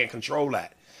house, I can't control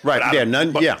that. Right.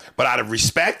 But out of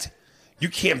respect, you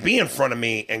can't be in front of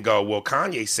me and go, well,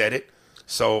 Kanye said it,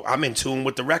 so I'm in tune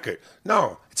with the record.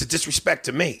 No, it's a disrespect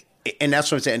to me. And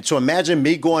that's what I'm saying. So imagine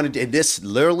me going, and this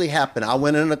literally happened. I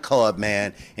went in a club,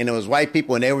 man, and there was white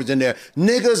people, and they was in there,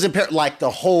 niggas and like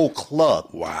the whole club.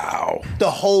 Wow.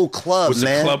 The whole club, was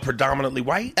man. Was the club predominantly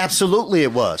white? Absolutely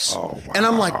it was. Oh, wow. And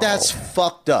I'm like, that's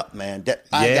fucked up, man.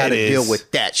 I got to deal with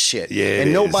that shit. Yeah,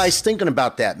 and nobody's thinking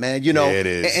about that, man. You know? Yeah, it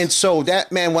is. And so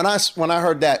that, man, when I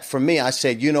heard that, for me, I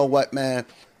said, you know what, man?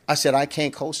 I said, I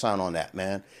can't co-sign on that,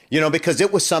 man. You know, because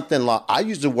it was something like, I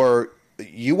used the word,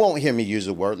 you won't hear me use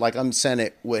the word like I'm saying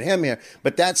it with him here,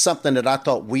 but that's something that I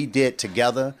thought we did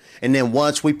together. And then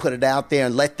once we put it out there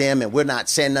and let them, and we're not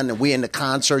saying nothing, we in the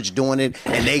concerts doing it,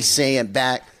 and they saying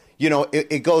back, you know,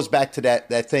 it goes back to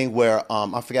that thing where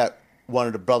I forgot one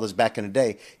of the brothers back in the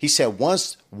day. He said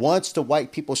once the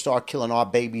white people start killing our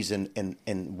babies and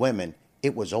women,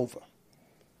 it was over.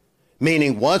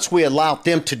 Meaning once we allowed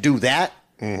them to do that,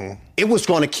 it was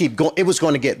going to keep going. It was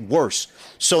going to get worse.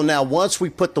 So now once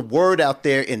we put the word out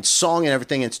there in song and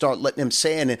everything and start letting them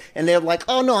say it, and they're like,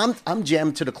 oh no, I'm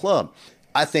jamming to the club.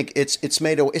 I think it's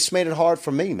made it hard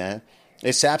for me, man.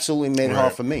 It's absolutely made it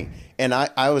hard for me. And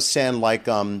I was saying like,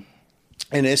 and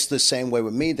it's the same way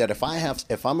with me that if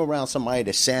I'm around somebody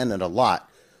that's saying it a lot,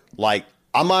 like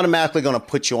I'm automatically going to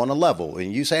put you on a level.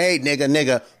 And you say, hey,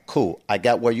 nigga, cool. I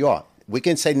got where you are. We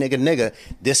can say nigga.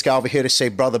 This guy over here to say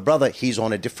brother, he's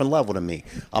on a different level to me.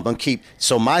 I'm going to keep,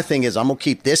 so my thing is I'm going to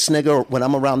keep this nigga when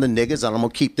I'm around the niggas, and I'm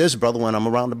going to keep this brother when I'm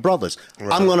around the brothers.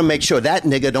 Right. I'm going to make sure that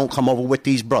nigga don't come over with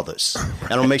these brothers. And I'm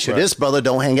going to make sure this brother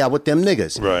don't hang out with them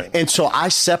niggas. Right. And so I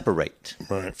separate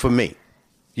for me.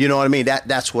 You know what I mean?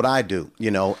 That's what I do,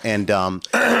 you know, and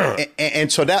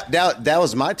so that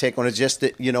was my take on it, just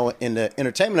that, you know, in the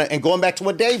entertainment, and going back to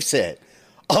what Dave said.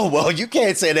 Oh, well, you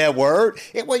can't say that word.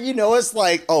 Well, you know, it's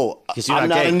like, oh, I'm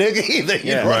not a nigga either.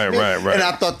 You know what I mean? Right. And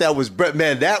I thought that was,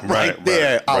 man, that right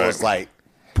there, I was like,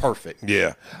 perfect.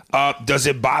 Yeah. Does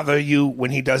it bother you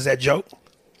when he does that joke?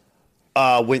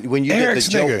 When you Eric's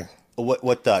get the nigga.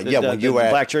 joke. When you were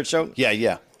at Black Church show?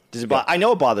 Yeah. Does it I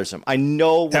know it bothers him. I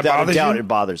know without a doubt it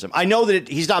bothers him. I know that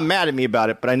he's not mad at me about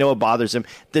it, but I know it bothers him.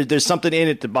 There's something in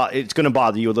it it's going to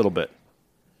bother you a little bit.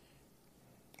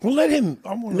 Well, let him.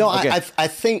 I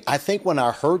think when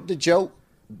I heard the joke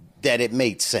that it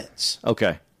made sense.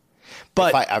 Okay.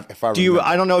 But if I remember.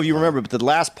 I don't know if you remember, but the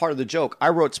last part of the joke I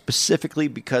wrote specifically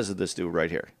because of this dude right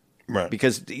here. Right.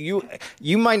 Because you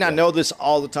might not know this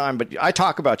all the time, but I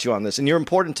talk about you on this, and you're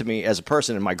important to me as a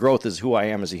person, and my growth is who I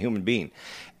am as a human being.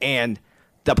 And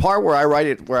the part where I write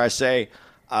it, where I say,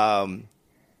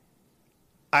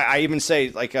 I even say,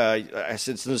 like, I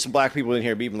said, so there's some black people in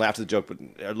here who even laughed at the joke, but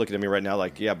are looking at me right now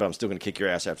like, yeah, but I'm still going to kick your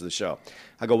ass after the show.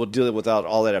 I go, we'll deal without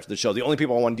all that after the show. The only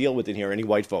people I want to deal with in here are any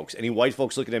white folks. Any white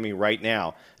folks looking at me right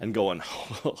now and going,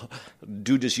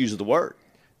 dude just uses the word.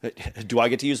 Do I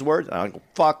get to use the word? I go,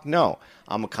 fuck no.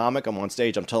 I'm a comic. I'm on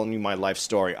stage. I'm telling you my life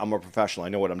story. I'm a professional. I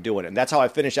know what I'm doing. And that's how I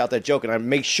finish out that joke. And I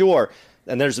make sure,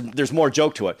 and there's more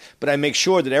joke to it, but I make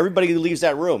sure that everybody who leaves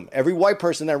that room, every white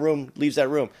person in that room leaves that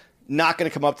room, not going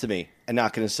to come up to me and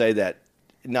not going to say that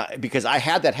because I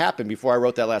had that happen before I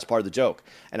wrote that last part of the joke,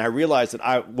 and I realized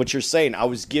that what you're saying, I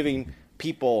was giving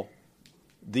people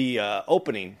the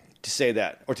opening to say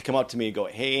that, or to come up to me and go,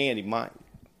 "Hey, Andy,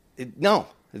 no,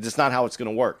 it's not how it's going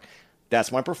to work.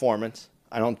 That's my performance.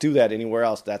 I don't do that anywhere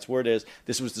else. That's where it is.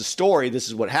 This was the story. This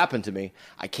is what happened to me.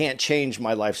 I can't change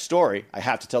my life story. I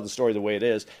have to tell the story the way it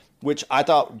is." Which I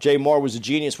thought Jay Moore was a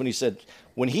genius when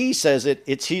he says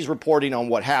it, he's reporting on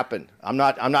what happened. I'm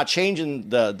not changing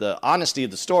the honesty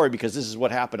of the story because this is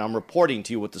what happened. I'm reporting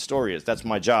to you what the story is. That's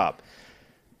my job.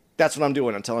 That's what I'm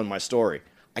doing. I'm telling my story.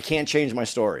 I can't change my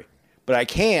story, but I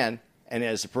can, and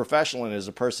as a professional and as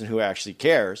a person who actually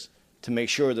cares, to make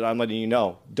sure that I'm letting you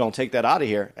know, don't take that out of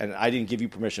here, and I didn't give you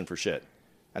permission for shit.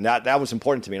 And that was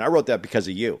important to me, and I wrote that because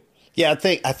of you. Yeah,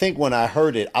 I think when I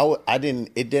heard it,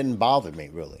 it didn't bother me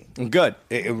really. Good,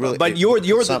 it really. But you're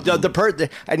the person,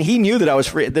 and he knew that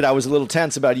I was a little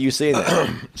tense about you saying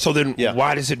that. So then,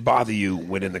 why does it bother you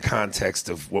when, in the context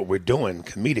of what we're doing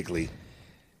comedically,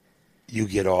 you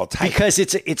get all tight? Because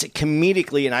it's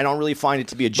comedically, and I don't really find it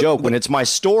to be a joke when it's my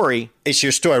story. It's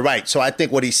your story, right? So I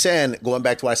think what he's saying, going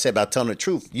back to what I said about telling the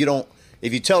truth,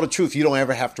 if you tell the truth, you don't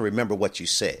ever have to remember what you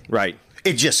said. Right.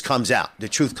 It just comes out. The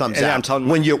truth comes out. I'm telling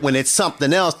when it's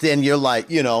something else, then you're like,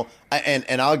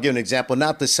 and I'll give an example,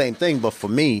 not the same thing, but for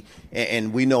me,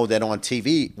 and we know that on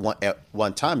TV, at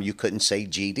one time you couldn't say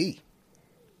GD.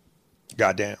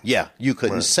 Goddamn. Yeah, you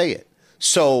couldn't say it.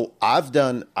 So I've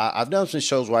done some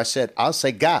shows where I said, I'll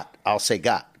say God. I'll say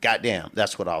God. Goddamn.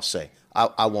 That's what I'll say.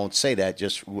 I won't say that.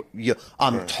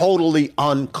 I'm totally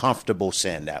uncomfortable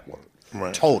saying that word.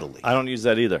 Right. Totally. I don't use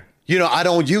that either. I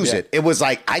don't use it. It was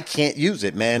like, I can't use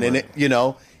it, man. Right.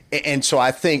 And and so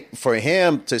I think for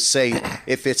him to say,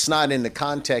 if it's not in the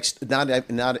context,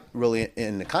 not really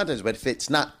in the context, but if it's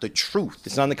not the truth,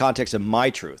 it's not in the context of my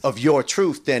truth, of your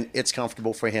truth, then it's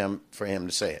comfortable for him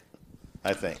to say it,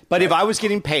 I think. But if I was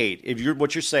getting paid,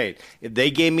 what you're saying, if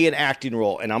they gave me an acting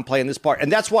role and I'm playing this part,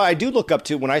 and that's why I do look up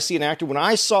to when I see an actor, when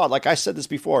I saw, like I said this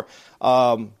before,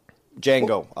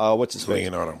 Django, what's his name?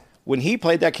 Leonardo. When he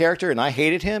played that character and I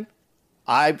hated him,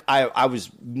 I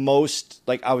was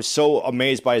so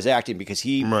amazed by his acting because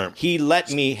he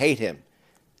let me hate him,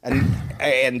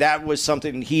 and that was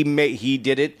something he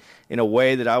did it in a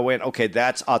way that I went, okay,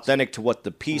 that's authentic to what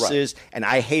the piece is, and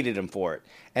I hated him for it,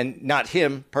 and not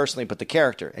him personally, but the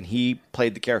character, and he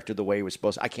played the character the way he was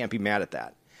supposed to. I can't be mad at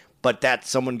that. But that's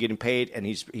someone getting paid, and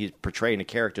he's portraying a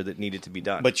character that needed to be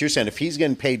done. But you're saying if he's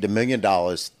getting paid $1 million.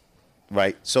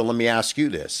 Right. So let me ask you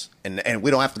this, and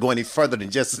we don't have to go any further than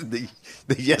just the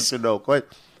yes or no question.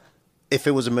 If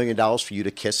it was $1 million for you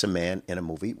to kiss a man in a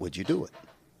movie, would you do it?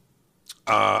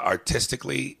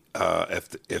 Artistically,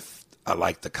 if I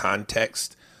like the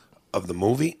context of the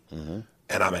movie and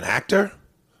I'm an actor,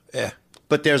 yeah.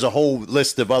 But there's a whole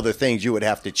list of other things you would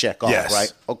have to check off,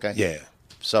 right? Okay. Yeah.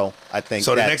 So I think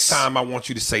the next time I want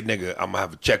you to say nigga, I'm gonna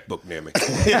have a checkbook near me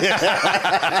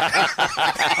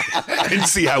and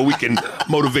see how we can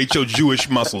motivate your Jewish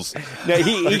muscles. No,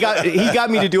 he got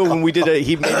me to do it when we did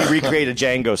he made me recreate a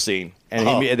Django scene,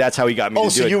 and that's how he got me to do it. Oh,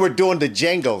 so you were doing the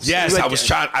Django scene. Yes, I was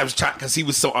trying because he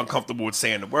was so uncomfortable with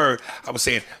saying the word. I was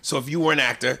saying, so if you were an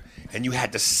actor and you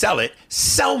had to sell me.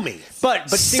 But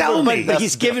sell me. But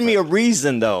he's giving me a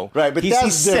reason, though. Right, but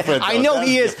that's different. I know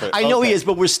he is. Different. I know he is,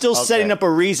 but we're still setting up a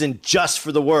reason just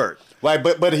for the word. Right,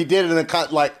 but he did it in a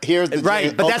like here's the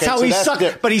right, but that's how he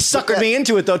suckered. But he suckered me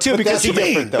into it though too, because he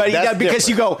different. Because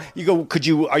you go. Could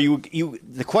you? Are you?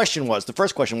 The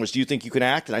first question was, do you think you can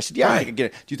act? And I said, yeah, I think I can get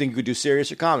it. Do you think you could do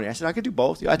serious or comedy? I said, I could do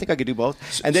both. I think I could do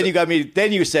both. And then you got me.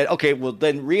 Then you said, okay, well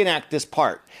then reenact this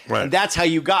part. Right. And that's how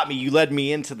you got me. You led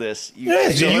me into this. So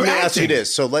let me ask you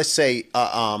this. So let's say,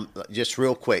 just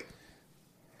real quick,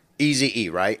 Eazy-E,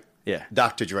 right? Yeah.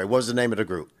 Dr. Dre. What was the name of the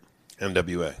group?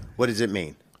 NWA. What does it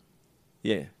mean?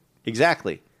 Yeah,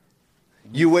 exactly.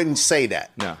 You wouldn't say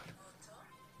that. No.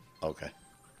 Okay.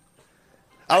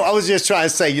 I was just trying to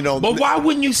say, But why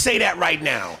wouldn't you say that right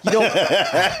now?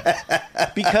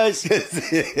 Because,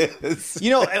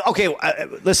 okay,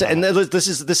 listen, and this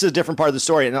is a different part of the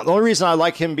story. And the only reason I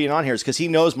like him being on here is because he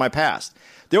knows my past.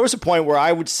 There was a point where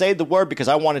I would say the word because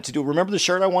I wanted to do. Remember the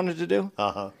shirt I wanted to do?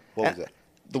 Uh-huh. What was that?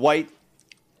 The white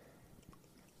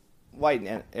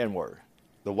N-word.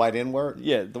 The white N-word?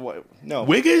 Yeah, the white. No.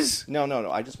 Wiggers?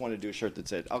 No. I just wanted to do a shirt that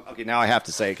said, okay, now I have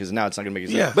to say it because now it's not going to make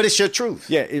sense. Yeah. But it's your truth.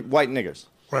 Yeah, white niggers.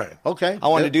 Right. Okay. I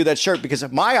wanted to do that shirt because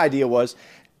my idea was,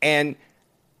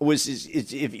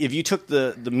 if you took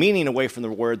the meaning away from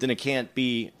the word, then it can't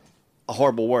be a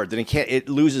horrible word. Then it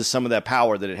loses some of that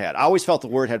power that it had. I always felt the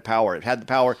word had power. It had the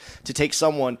power to take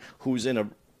someone who's in a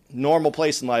normal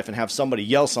place in life and have somebody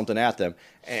yell something at them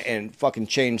and fucking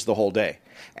change the whole day.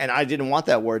 And I didn't want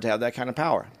that word to have that kind of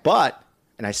power. But,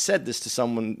 and I said this to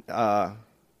someone,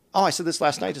 I said this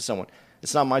last night to someone.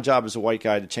 It's not my job as a white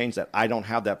guy to change that. I don't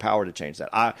have that power to change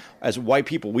that. As white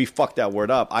people, we fucked that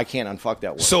word up. I can't unfuck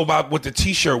that word. So about with the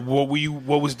T-shirt, what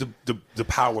was the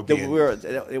power being?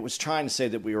 It was trying to say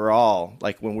that we were all,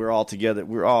 like when we were all together,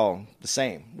 we were all the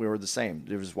same. We were the same.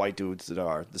 There was white dudes that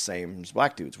are the same as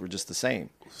black dudes. We're just the same.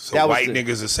 So white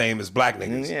niggas the same as black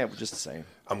niggas? Yeah, we're just the same.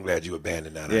 I'm glad you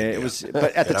abandoned that. Yeah, idea. it was.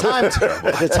 But at the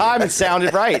time, it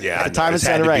sounded right. Yeah, at the time, it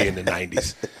sounded right. In the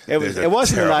 90s. It was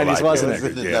in the 90s,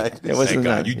 wasn't it? Yeah. It was in the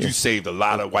 90s. You saved a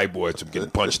lot of white boys from getting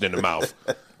punched in the mouth.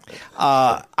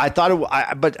 I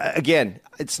thought but again,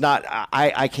 it's not.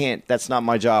 I can't. That's not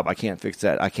my job. I can't fix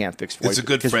that. I can't fix. It's a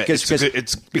good friend.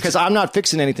 Because I'm not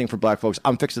fixing anything for black folks.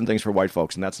 I'm fixing things for white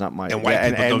folks, and that's not my. And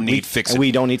white people don't need fixing. And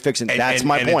we don't need fixing. That's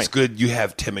my point. And it's good you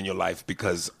have Tim in your life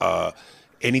because.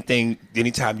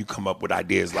 Anytime you come up with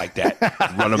ideas like that,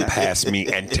 run them past me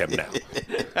and Tim now.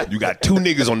 You got two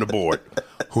niggas on the board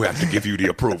who have to give you the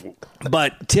approval.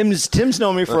 But Tim's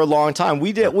known me for a long time.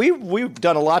 We've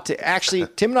done a lot actually.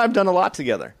 Tim and I have done a lot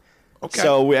together. Okay.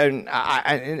 So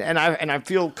I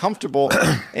feel comfortable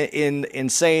in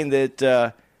saying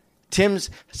that Tim's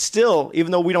still,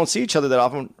 even though we don't see each other that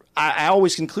often. I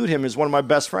always conclude him as one of my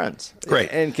best friends. Great.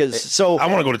 And so I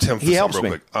want to go to Tim for something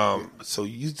real quick. So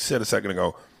you said a second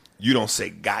ago, you don't say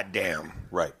goddamn.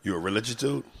 Right. You a religious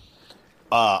dude?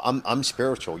 I'm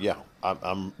spiritual, yeah.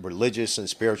 I'm religious and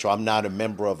spiritual. I'm not a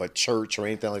member of a church or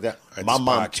anything like that. My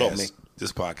mom told me.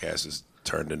 This podcast is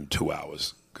turned into 2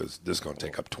 hours because this is going to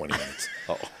take up 20 minutes.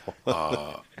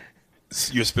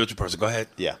 You're a spiritual person. Go ahead.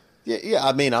 Yeah. Yeah.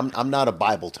 I mean, I'm not a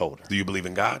Bible toter. Do you believe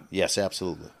in God? Yes,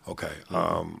 absolutely. Okay.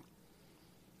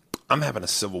 I'm having a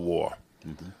civil war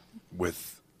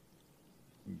with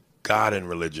God and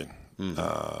religion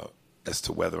as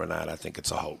to whether or not I think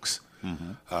it's a hoax.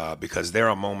 Because there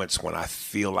are moments when I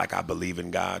feel like I believe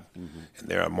in God, and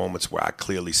there are moments where I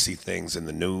clearly see things in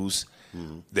the news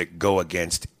that go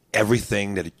against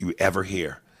everything that you ever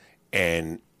hear,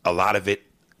 and a lot of it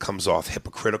comes off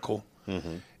hypocritical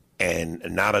and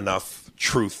not enough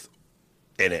truth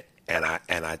in it, and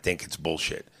I think it's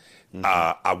bullshit.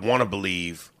 I want to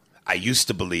believe. I used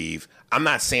to believe. I'm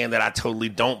not saying that I totally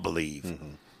don't believe,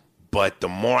 but the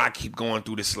more I keep going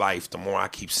through this life, the more I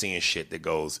keep seeing shit that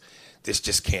goes, this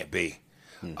just can't be.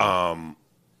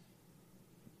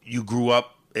 You grew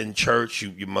up in church.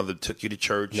 Your mother took you to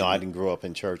church. No, I didn't grow up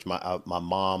in church. My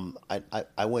mom.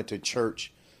 I went to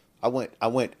church. I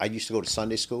used to go to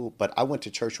Sunday school, but I went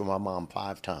to church with my mom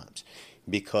 5 times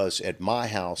because at my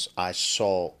house I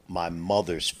saw my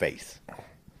mother's faith.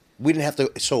 We didn't have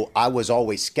to. So I was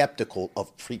always skeptical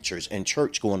of preachers in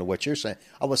church going to what you're saying.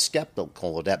 I was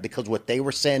skeptical of that because what they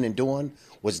were saying and doing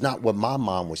was not what my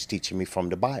mom was teaching me from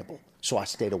the Bible. So I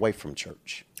stayed away from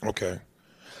church. Okay.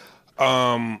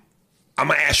 I'm going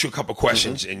to ask you a couple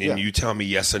questions, and then you tell me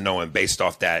yes or no, and based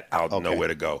off that, I'll know where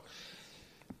to go.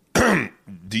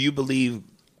 Do you believe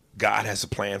God has a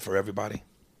plan for everybody?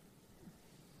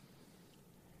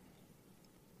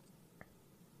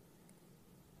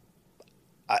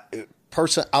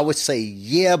 I would say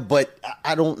yeah, but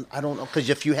I don't know, because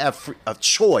if you have a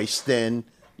choice, then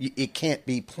it can't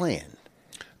be planned.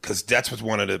 Because that's what's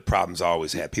one of the problems I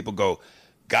always had. People go,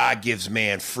 God gives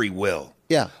man free will.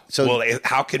 Yeah. So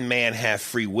how can man have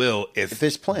free will if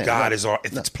it's planned? God is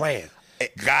it's planned.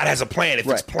 God has a plan. If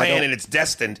it's planned and it's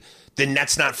destined, then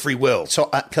that's not free will. So,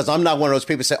 because I'm not one of those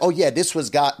people who say, "Oh yeah, this was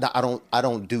God." No, I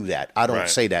don't do that. I don't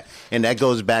say that, and that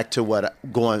goes back to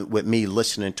going with me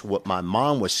listening to what my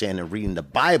mom was saying and reading the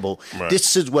Bible. Right.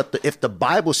 This is what if the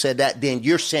Bible said that, then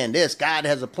you're saying this. God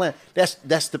has a plan.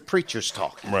 That's the preachers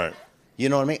talking. Right. You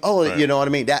know what I mean? Oh, right. You know what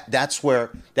I mean? That's where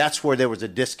there was a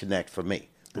disconnect for me.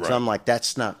 Because I'm like,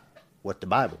 that's not what the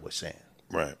Bible was saying.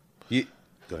 Right. Go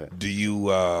ahead. Do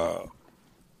you?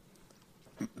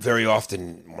 Very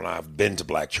often when I've been to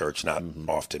black church, not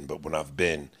often, but when I've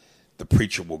been, the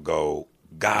preacher will go,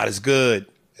 God is good.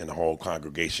 And the whole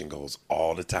congregation goes,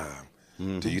 all the time.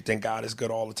 Do you think God is good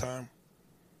all the time?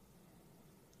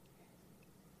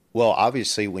 Well,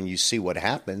 obviously, when you see what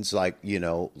happens, like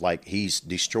he's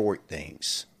destroyed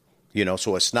things,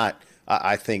 so it's not,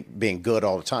 I think, being good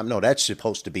all the time. No, that's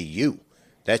supposed to be you.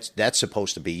 That's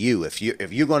supposed to be you. If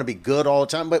you're going to be good all the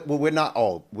time, but we're not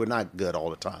good all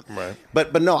the time. Right.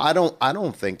 But no, I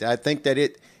don't think that. I think that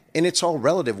it's all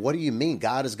relative. What do you mean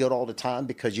God is good all the time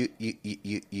because you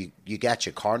got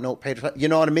your car note paid? You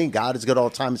know what I mean? God is good all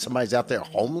the time and somebody's out there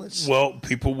homeless? Well,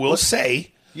 people will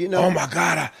say, oh my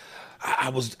God, I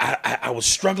was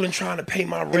struggling trying to pay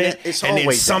my rent, it's and then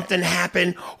always something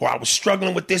happened, or I was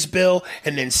struggling with this bill,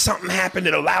 and then something happened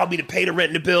that allowed me to pay the rent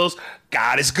and the bills.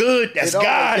 God is good. That's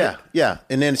God. Yeah.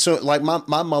 And then so like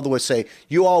my mother would say,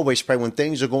 you always pray when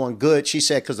things are going good. She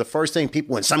said, because the first thing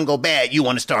people, when something go bad, you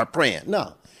want to start praying.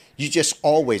 No, you just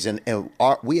always,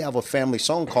 we have a family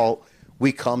song called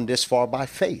 "We Come This Far by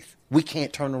Faith." We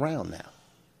can't turn around now,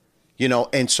 you know.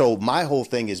 And so my whole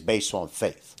thing is based on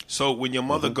faith. So when your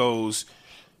mother goes,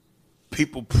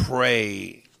 people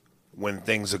pray when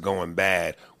things are going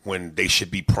bad, when they should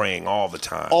be praying all the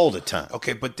time. All the time.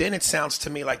 Okay, but then it sounds to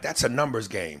me like that's a numbers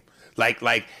game.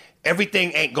 Like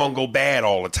everything ain't gonna go bad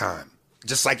all the time.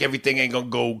 Just like everything ain't gonna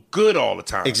go good all the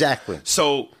time. Exactly.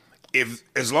 So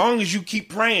as long as you keep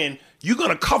praying, you're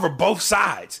gonna cover both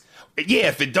sides. Yeah,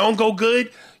 if it don't go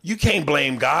good, you can't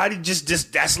blame God. It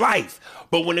just that's life.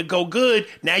 But when it go good,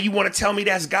 now you want to tell me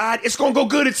that's God? It's gonna go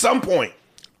good at some point.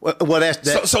 Well, that's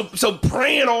that. So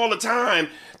praying all the time,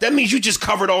 that means you just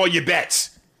covered all your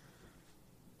bets.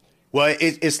 Well,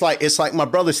 it's like my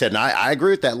brother said, and I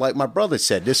agree with that. Like my brother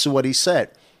said, this is what he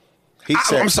said. He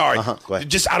said, I'm sorry. Go ahead.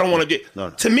 Just I don't want to get. No.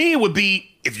 To me, it would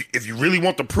be if you really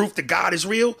want the proof that God is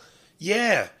real.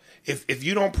 Yeah, if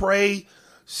you don't pray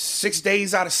 6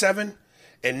 days out of 7,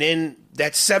 and then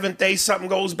that 7th day something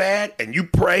goes bad, and you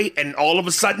pray, and all of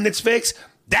a sudden it's fixed.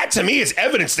 That to me is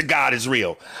evidence that God is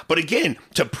real. But again,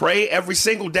 to pray every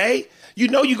single day, you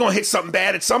know you're gonna hit something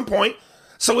bad at some point.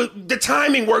 So the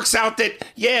timing works out that,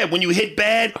 yeah, when you hit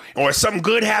bad or something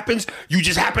good happens, you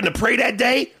just happen to pray that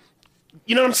day.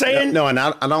 You know what I'm saying? No, and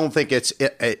I don't think it's,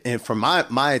 and for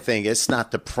my thing, it's not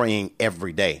the praying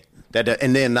every day.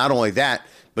 And then not only that,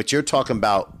 but you're talking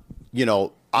about, you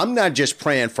know, I'm not just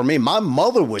praying for me. My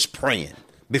mother was praying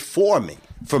before me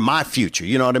for my future.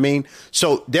 You know what I mean?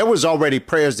 So there was already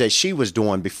prayers that she was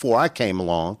doing before I came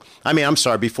along. I mean, I'm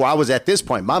sorry, before I was at this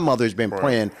point. My mother's been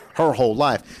praying her whole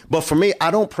life. But for me,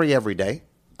 I don't pray every day.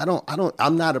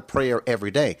 I'm not a prayer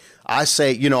every day. I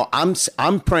say, you know,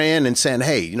 I'm praying and saying,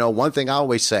 hey, you know, one thing I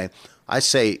always say,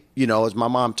 you know, as my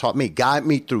mom taught me, guide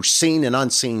me through seen and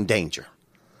unseen danger.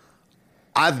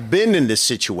 I've been in this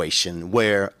situation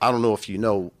where, I don't know if you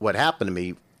know what happened to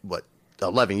me,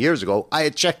 11 years ago, I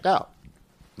had checked out.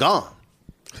 Gone.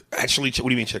 Actually, what do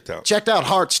you mean checked out? Checked out,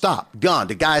 heart stopped. Gone.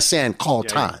 The guy saying call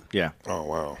time. Yeah. Oh,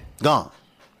 wow. Gone.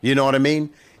 You know what I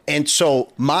mean? And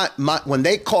so when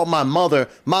they called my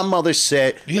mother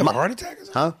said, Do you have a heart attack?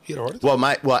 Huh? You had a heart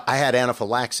attack? Well, I had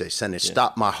anaphylaxis, and it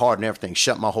stopped my heart and everything,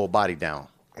 shut my whole body down.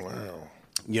 Wow.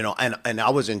 You know, and I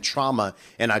was in trauma,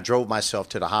 and I drove myself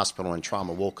to the hospital in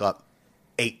trauma, woke up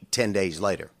 8-10 days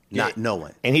later, not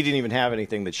knowing. And he didn't even have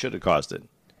anything that should have caused it.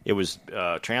 It was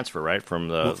transfer, right?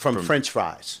 From French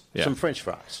fries. Yeah. Some French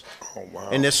fries. Oh, wow.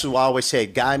 And this is why I always say,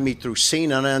 guide me through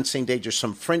seen and unseen danger.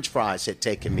 Some French fries had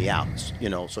taken me out, you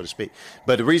know, so to speak.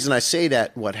 But the reason I say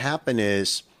that, what happened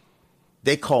is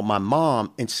they called my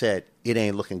mom and said, it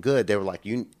ain't looking good. They were like,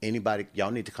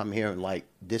 y'all need to come here, and like,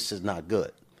 this is not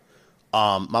good.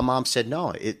 My mom said,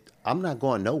 no, I'm not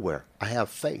going nowhere. I have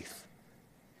faith.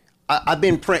 I've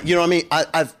been praying, you know what I mean?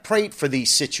 I've prayed for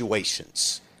these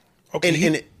situations.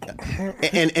 Okay.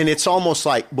 And it's almost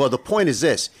like, well, the point is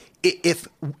this: if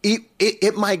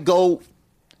it might go,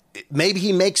 maybe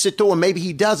he makes it through, or maybe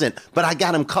he doesn't. But I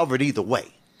got him covered either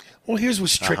way. Well, here's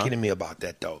what's tricky to me about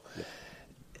that, though.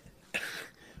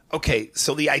 Okay,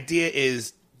 so the idea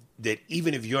is that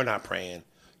even if you're not praying,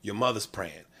 your mother's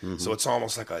praying. Mm-hmm. So it's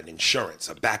almost like an insurance,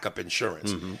 a backup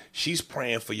insurance. Mm-hmm. She's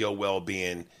praying for your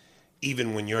well-being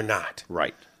even when you're not.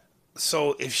 Right.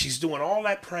 So if she's doing all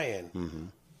that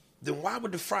praying, then why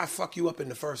would the fry fuck you up in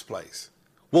the first place?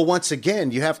 Well, once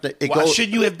again, you have to. Why should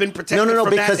you have been protected from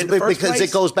because, that in the first because place?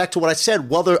 it goes back to what I said.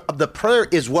 Whether the prayer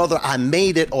is whether I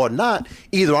made it or not,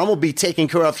 either I'm gonna be taken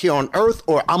care of here on earth,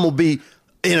 or I'm gonna be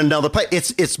in another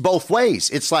place. It's both ways.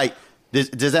 It's like,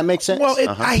 does that make sense? Well,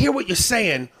 I hear what you're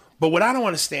saying, but what I don't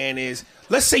understand is,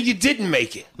 let's say you didn't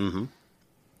make it. Mm-hmm.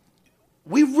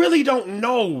 We really don't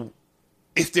know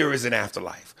if there is an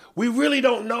afterlife. We really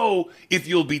don't know if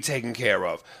you'll be taken care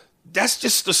of. That's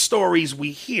just the stories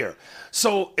we hear.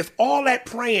 So if all that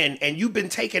praying and you've been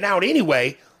taken out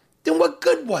anyway, then what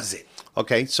good was it?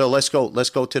 Okay, so let's go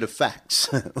to the facts.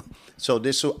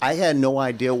 So I had no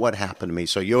idea what happened to me.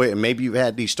 So maybe you've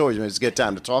had these stories. It's a good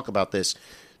time to talk about this.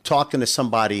 Talking to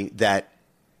somebody that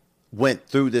went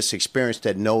through this experience,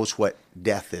 that knows what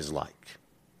death is like.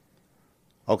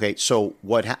 Okay, so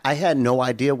I had no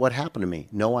idea what happened to me.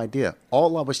 No idea.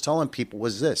 All I was telling people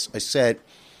was this. I said,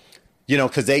 you know,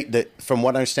 because from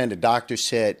what I understand, the doctor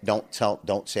said, don't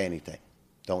say anything.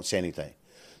 Don't say anything.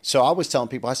 So I was telling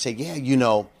people, I said, yeah, you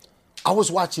know, I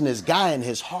was watching this guy and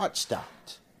his heart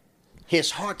stopped.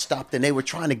 His heart stopped and they were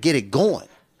trying to get it going.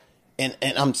 And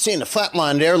I'm seeing the flat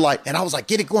line there, like, and I was like,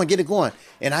 get it going, get it going.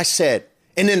 And I said,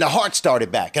 and then the heart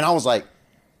started back. And I was like,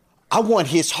 I want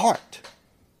his heart.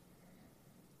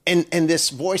 And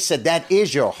this voice said, that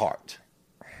is your heart.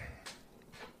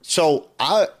 So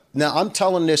now I'm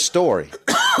telling this story,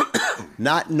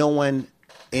 not knowing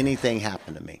anything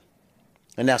happened to me.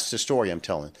 And that's the story I'm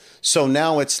telling. So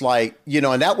now it's like,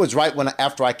 and that was right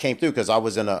after I came through, because I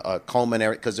was in a coma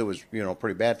area, because it was,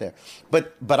 pretty bad there.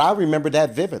 But I remember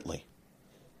that vividly,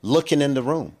 looking in the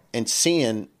room and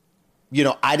seeing,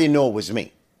 I didn't know it was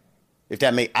me.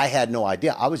 I had no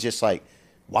idea. I was just like,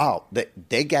 wow,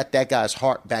 they got that guy's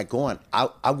heart back going.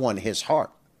 I want his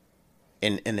heart.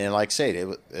 And then, like I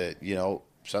said,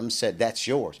 some said, that's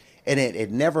yours. And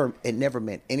it never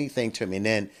meant anything to me. And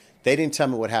then they didn't tell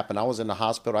me what happened. I was in the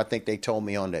hospital. I think they told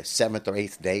me on the 7th or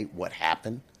 8th day what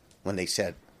happened, when they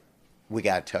said, we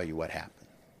got to tell you what happened.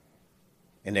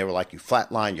 And they were like, you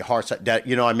flatline, your heart's,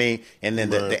 you know what I mean? And then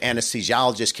the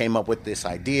anesthesiologist came up with this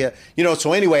idea.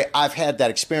 So anyway, I've had that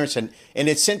experience. And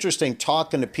it's interesting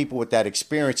talking to people with that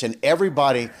experience. And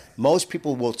most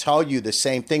people will tell you the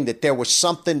same thing, that there was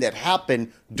something that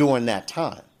happened during that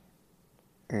time.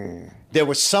 There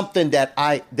was something that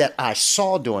I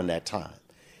saw during that time.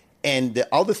 And the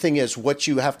other thing is, what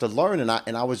you have to learn, and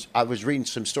I was reading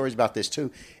some stories about this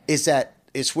too, is that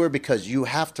it's weird, because you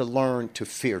have to learn to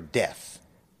fear death.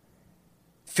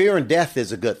 Fear and death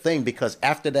is a good thing, because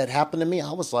after that happened to me,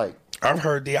 I was like, I've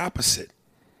heard the opposite.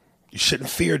 You shouldn't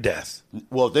fear death.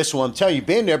 Well, this is what I'm telling you,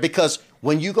 being there, because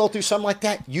when you go through something like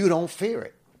that, you don't fear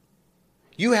it.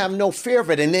 You have no fear of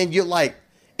it. And then you're like,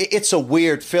 it's a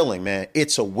weird feeling, man.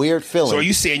 It's a weird feeling. So are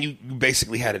you saying you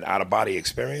basically had an out-of-body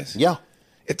experience? Yeah.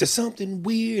 If there's something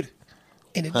weird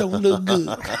and it don't look good.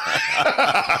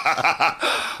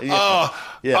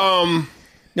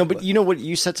 No, but you know what?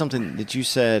 You said something that you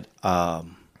said that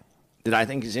I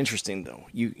think is interesting, though.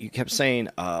 You kept saying,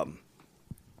 how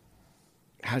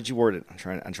did you word it? I'm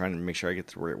trying to make sure I get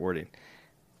the right wording.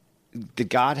 That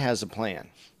God has a plan,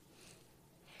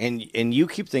 and you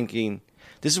keep thinking.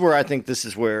 This is where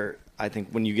I think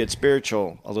when you get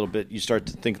spiritual a little bit, you start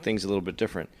to think things a little bit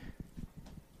different.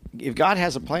 If God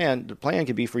has a plan, the plan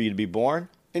could be for you to be born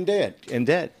and dead.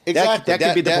 Exactly. That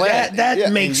could be the plan.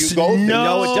 That makes no it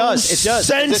does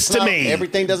sense to me.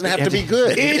 Everything doesn't have to be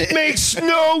good. It makes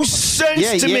no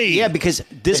sense to me. Yeah, because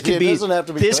this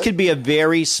could be a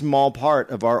very small part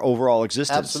of our overall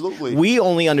existence. Absolutely. We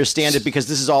only understand it because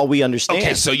this is all we understand.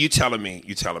 Okay, so you telling me,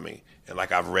 and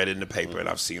like I've read in the paper and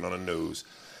I've seen on the news,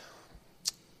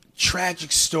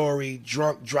 tragic story,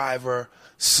 drunk driver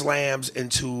slams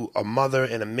into a mother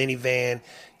in a minivan,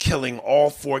 killing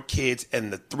all 4 kids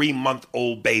and the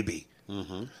 3-month-old baby.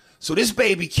 Mm-hmm. So this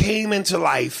baby came into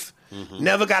life,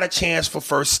 never got a chance for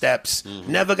first steps,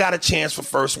 never got a chance for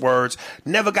first words,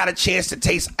 never got a chance to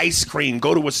taste ice cream,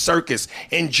 go to a circus,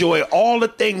 enjoy all the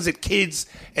things that kids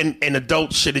and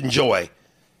adults should enjoy.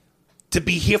 To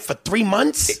be here for 3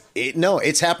 months? No,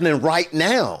 it's happening right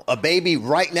now. A baby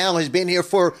right now has been here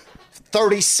for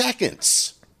 30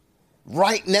 seconds.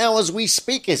 Right now, as we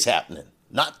speak, is happening.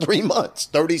 Not 3 months,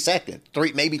 30 seconds,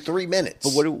 maybe 3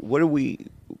 minutes.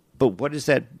 But what is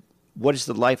that? What is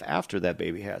the life after that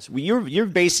baby has? You're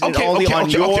basing it only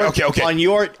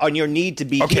on your need to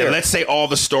be here. Okay, let's say all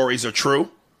the stories are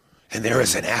true, and there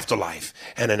is an afterlife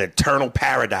and an eternal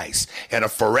paradise and a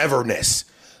foreverness.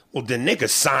 Well, the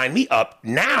niggas sign me up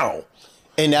now.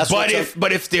 And that's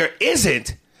but if there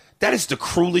isn't, that is the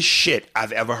cruelest shit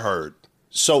I've ever heard.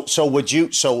 So would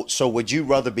you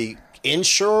rather be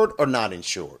insured or not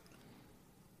insured?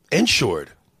 Insured.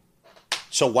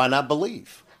 So why not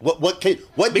believe? What because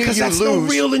do you that's lose? No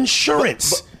real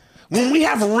insurance. When we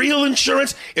have real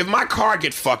insurance, if my car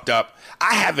get fucked up,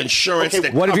 I have insurance. Okay,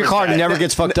 what if your car never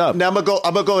gets fucked up? Now I'm gonna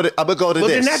go to well, this.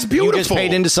 Then that's beautiful. You just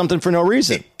paid into something for no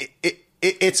reason.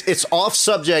 It's off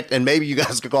subject, and maybe you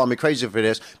guys could call me crazy for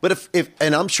this, but if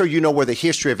and I'm sure you know where the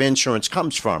history of insurance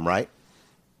comes from, right?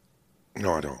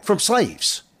 No, I don't. From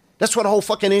slaves. That's where the whole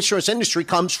fucking insurance industry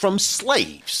comes from,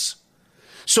 slaves.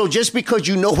 So just because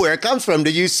you know where it comes from,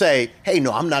 do you say, hey,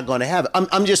 no, I'm not going to have it?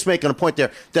 I'm just making a point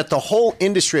there that the whole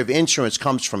industry of insurance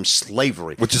comes from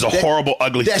slavery. Which is a horrible,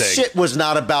 ugly thing. That shit was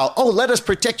not about, let us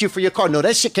protect you for your car. No,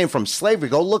 that shit came from slavery.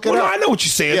 Go look it up. No, I know what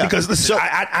you're saying because, listen,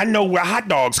 I know where hot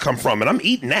dogs come from, and I'm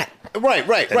eating that.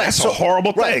 Right. That's a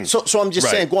horrible thing. So I'm just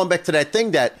saying, going back to that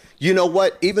thing that, you know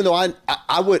what, even though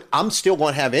I'm still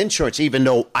going to have insurance, even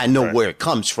though I know where it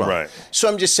comes from. Right. So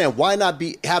I'm just saying, why not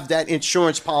have that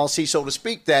insurance policy, so to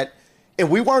speak, that And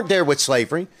we weren't there with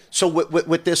slavery. So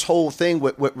with this whole thing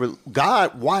with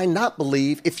God, why not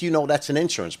believe if you know that's an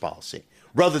insurance policy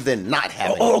rather than not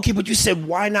having it? Okay, but you said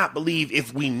why not believe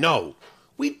if we know?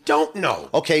 We don't know.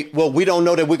 Okay, well, we don't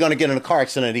know that we're going to get in a car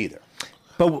accident either.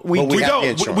 But we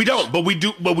don't. But we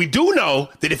do know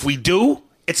that if we do,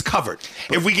 it's covered.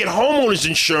 If we get homeowners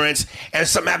insurance and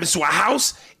something happens to our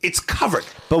house, it's covered.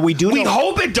 But we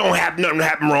hope it don't happen, nothing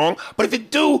happen wrong. But if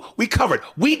it do, we covered.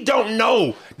 We don't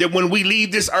know that when we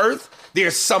leave this earth,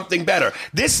 there's something better.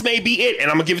 This may be it,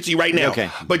 and I'm gonna give it to you right now. Okay.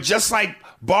 But just like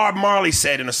Bob Marley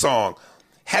said in a song,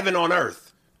 "Heaven on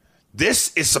earth."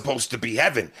 This is supposed to be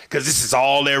heaven because this is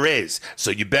all there is. So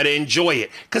you better enjoy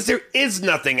it because there is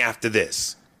nothing after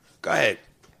this. Go ahead.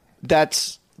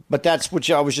 That's what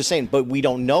I was just saying. But we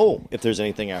don't know if there's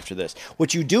anything after this.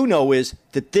 What you do know is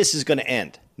that this is going to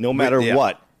end no matter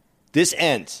what. This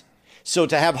ends. So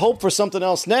to have hope for something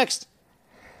else next,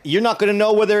 you're not going to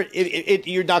know whether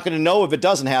you're not going to know if it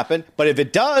doesn't happen. But if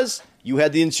it does, you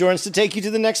had the insurance to take you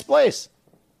to the next place.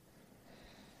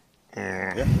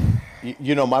 Yeah.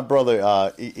 You know, my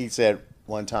brother, he said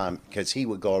one time, because he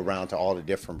would go around to all the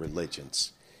different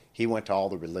religions. He went to all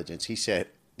the religions. He said,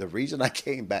 the reason I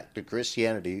came back to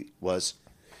Christianity was,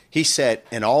 he said,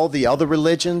 in all the other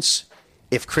religions,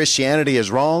 if Christianity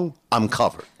is wrong, I'm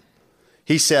covered.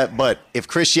 He said, but if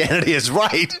Christianity is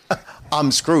right,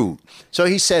 I'm screwed. So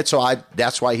he said,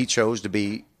 that's why he chose to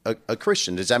be a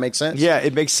Christian. Does that make sense? Yeah,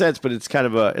 it makes sense, but it's kind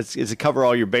of it's a cover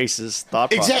all your bases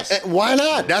thought process. Exactly. Why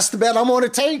not? That's the bet I'm going to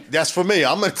take. That's for me.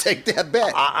 I'm going to take that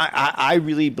bet. I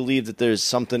really believe that there's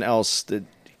something else that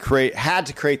had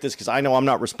to create this, because I know I'm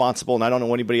not responsible and I don't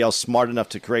know anybody else smart enough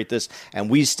to create this, and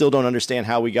we still don't understand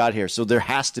how we got here. So there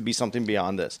has to be something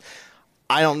beyond this.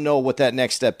 I don't know what that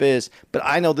next step is, but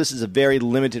I know this is a very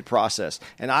limited process.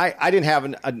 And I didn't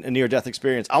have a near-death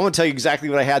experience. I want to tell you exactly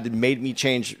what I had that made me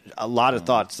change a lot of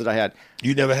thoughts that I had.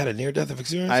 You never had a near-death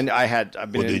experience?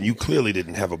 Then you clearly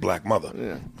didn't have a black mother.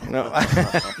 Yeah. No.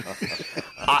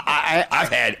 I've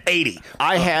had 80.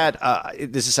 I had,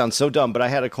 this sounds so dumb, but I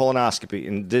had a colonoscopy,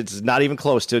 and it's not even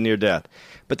close to a near-death.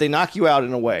 But they knock you out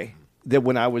in a way that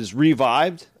when I was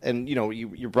revived and,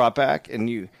 you're brought back,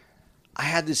 and I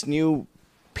had this new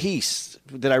peace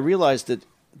that I realized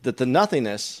that the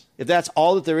nothingness, if that's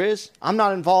all that there is, I'm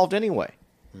not involved anyway.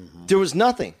 Mm-hmm. There was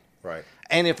nothing. Right.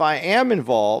 And if I am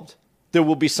involved, there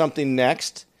will be something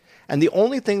next. And the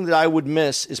only thing that I would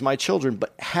miss is my children,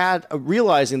 but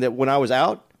realizing that when I was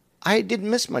out, I didn't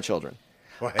miss my children.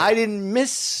 Right. I didn't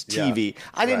miss TV. Yeah.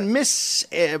 I didn't miss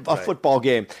a football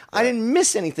game. Right. I didn't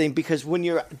miss anything, because when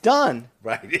you're done,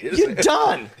 you're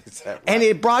done. Right? And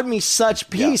it brought me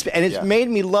such peace, and it's made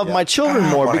me love my children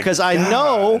more, because I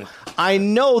know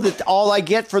that all I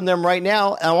get from them right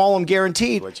now, and all I'm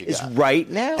guaranteed, is right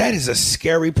now. That is a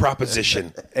scary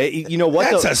proposition. You know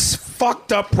what? That's a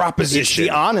fucked up proposition. It's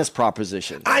the honest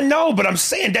proposition. I know, but I'm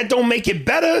saying that don't make it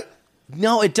better.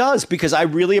 No, it does, because I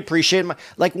really appreciate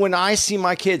when I see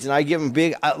my kids and I give them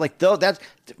big, that's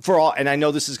for all, and I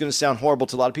know this is going to sound horrible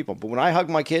to a lot of people, but when I hug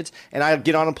my kids and I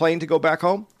get on a plane to go back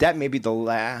home, that may be the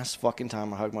last fucking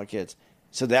time I hug my kids.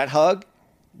 So that hug,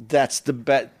 that's the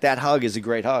bet. That hug is a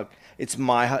great hug. It's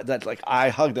my hug. That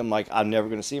I hug them like I'm never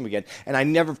going to see them again, and I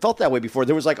never felt that way before.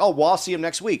 There was I'll see them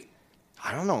next week.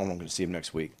 I don't know when I'm going to see them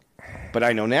next week, but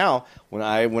I know now when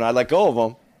I let go of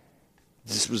them.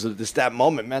 That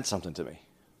moment meant something to me,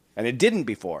 and it didn't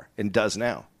before, and does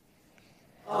now.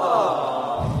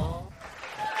 Aww.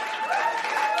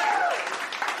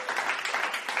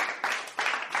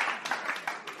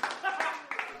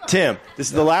 Tim, this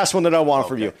is the last one that I want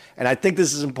from you, and I think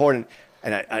this is important,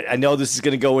 and I know this is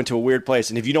going to go into a weird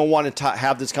place, and if you don't want to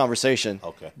have this conversation,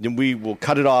 then we will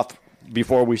cut it off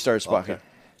before we start speaking. Okay.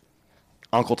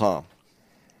 Uncle Tom,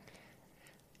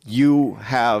 you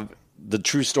have the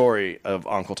true story of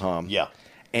Uncle Tom. Yeah.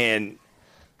 And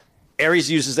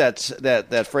Aries uses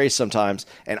that phrase sometimes,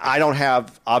 and I don't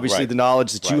have obviously the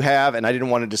knowledge that you have, and I didn't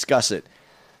want to discuss it.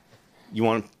 You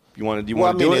want to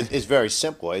do it? It's very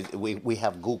simple. We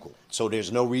have Google, so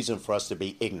there's no reason for us to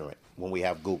be ignorant when we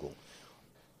have Google.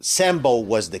 Sambo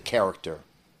was the character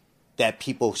that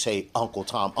people say Uncle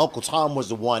Tom. Uncle Tom was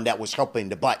the one that was helping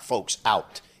the black folks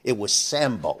out. It was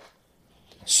Sambo.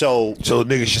 So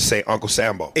niggas should say Uncle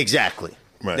Sambo. Exactly.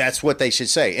 Right. That's what they should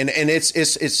say. And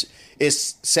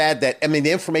it's sad that,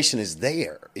 the information is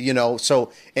there,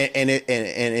 So and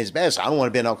it's bad. I don't want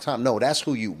to be an Uncle Tom. No, that's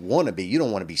who you want to be. You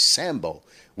don't want to be Sambo.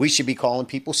 We should be calling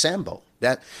people Sambo.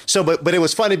 But it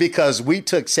was funny because we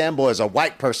took Sambo as a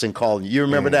white person calling. You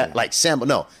remember that? Like Sambo.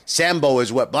 No, Sambo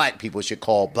is what black people should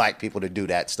call black people to do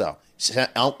that stuff.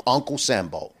 Uncle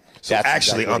Sambo. So That's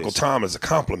actually, exactly what it Uncle is. Tom is a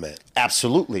compliment.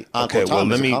 Absolutely. Uncle Okay, well, Tom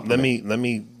let is a me compliment. let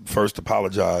me first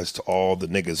apologize to all the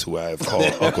niggas who I have called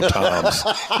Uncle Toms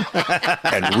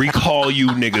and recall you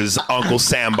niggas Uncle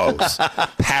Sambos,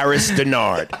 Paris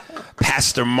Denard,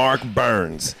 Pastor Mark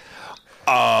Burns,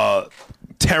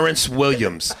 Terrence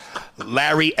Williams,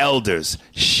 Larry Elders,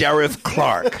 Sheriff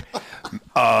Clark,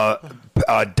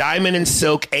 Diamond and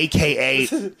Silk, a.k.a.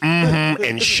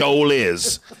 and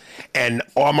Sholiz, and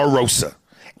Omarosa.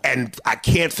 And I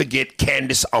can't forget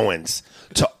Candace Owens.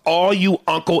 To all you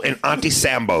Uncle and Auntie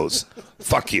Sambos,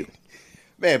 fuck you.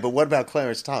 Man, but what about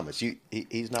Clarence Thomas?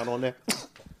 He's not on there?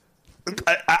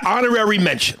 A honorary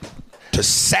mention to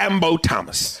Sambo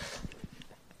Thomas.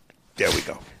 There we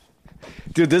go.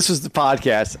 Dude, this was the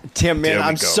podcast. Tim, man, There we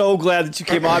I'm go. so glad that you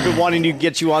came on. I've been wanting to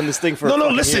get you on this thing for a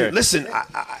fucking year. Listen.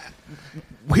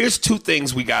 Here's two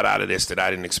things we got out of this that I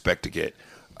didn't expect to get.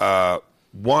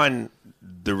 One,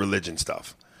 the religion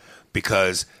stuff,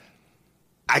 because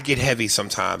I get heavy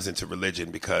sometimes into religion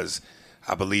because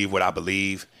I believe what I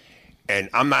believe, and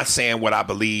I'm not saying what I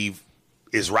believe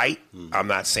is right. I'm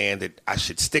not saying that I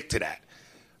should stick to that.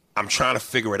 I'm trying to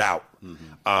figure it out.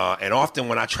 And often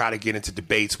when I try to get into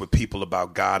debates with people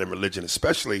about God and religion,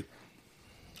 especially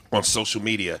on social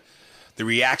media, the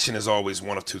reaction is always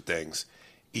one of two things.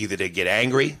 Either they get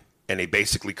angry and they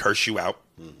basically curse you out,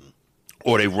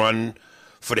 or they run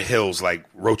for the hills like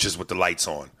roaches with the lights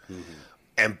on.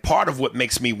 And part of what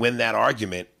makes me win that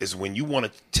argument is when you want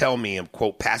to tell me and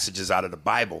quote passages out of the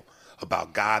Bible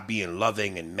about God being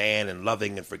loving and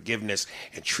loving and forgiveness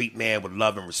and treat man with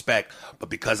love and respect. But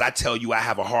because I tell you I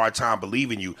have a hard time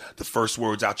believing you, the first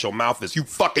words out your mouth is, you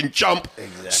fucking chump,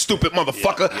 stupid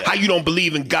motherfucker. How you don't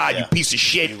believe in God, you piece of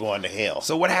shit. You're going to hell.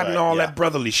 So what happened to all that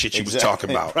brotherly shit you was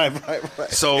talking about? Right.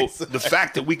 So the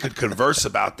fact that we could converse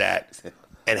about that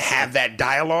and have that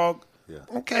dialogue,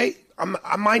 okay,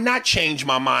 I might not change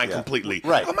my mind completely.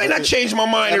 Right. I might not change my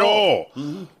mind at all.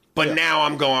 But now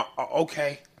I'm going,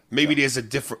 okay, maybe there's a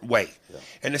different way.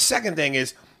 And the second thing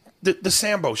is the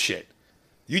Sambo shit.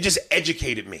 You just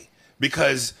educated me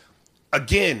because,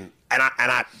 again, and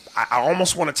I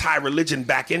almost want to tie religion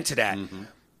back into that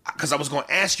because I was going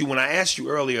to ask you, when I asked you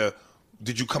earlier,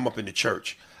 did you come up in the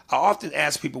church? I often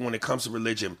ask people when it comes to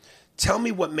religion, tell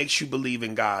me what makes you believe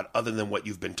in God other than what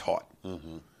you've been taught.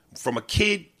 From a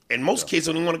kid, and most kids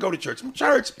don't even want to go to church.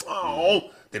 Church,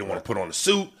 they don't want to put on a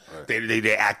suit.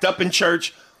 They act up in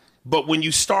church. But when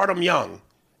you start them young,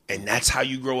 and that's how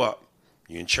you grow up,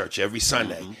 you're in church every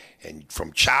Sunday. And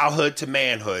from childhood to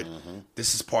manhood,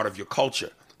 this is part of your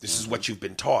culture. This is what you've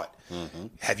been taught.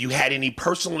 Have you had any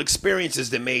personal experiences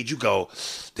that made you go,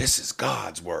 this is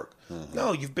God's work?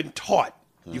 No, you've been taught.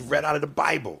 You've read out of the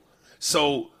Bible.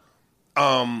 So,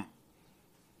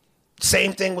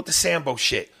 same thing with the Sambo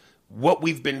shit. What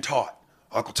we've been taught.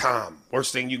 Uncle Tom,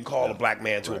 worst thing you can call a black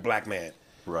man to a black man.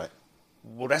 Right.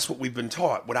 Well, that's what we've been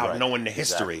taught without knowing the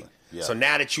history. Exactly. Yeah. So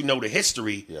now that you know the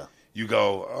history, you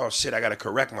go, oh, shit, I got to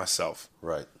correct myself.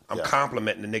 Right. I'm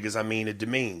complimenting the niggas I mean to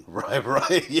demean.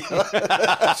 Right.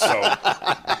 Yeah.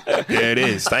 So, there it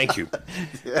is. Thank you.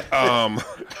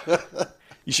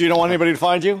 You sure you don't want anybody to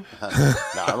find you? No,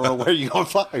 I don't know where you're going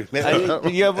to find me. Do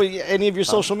you have any of your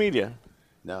social media?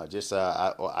 No, just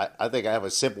I think I have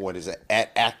a simple one. Is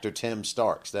at actor Tim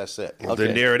Starks. That's it. Well,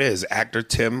 then there it is. Actor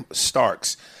Tim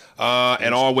Starks.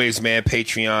 And always, man,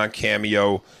 Patreon,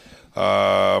 Cameo,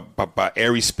 by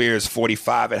Aries Spears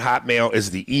 45 at Hotmail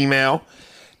is the email.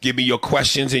 Give me your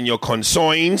questions and your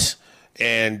concerns.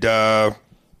 And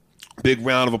big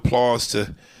round of applause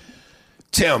to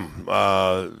Tim,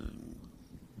 Brother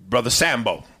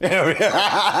Sambo.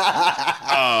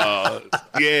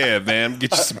 Yeah, man.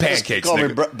 Get you some pancakes, Call me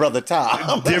nigga. Brother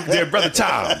Tom. Dear Brother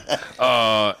Tom.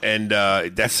 And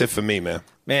that's it for me, man.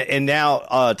 Man, and now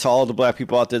to all the black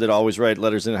people out there that always write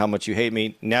letters in how much you hate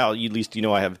me, now at least you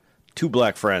know I have 2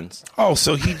 black friends. Oh,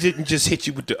 so he didn't just hit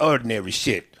you with the ordinary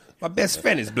shit. My best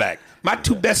friend is black. My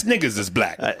 2 best niggas is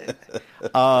black.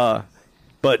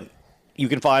 But you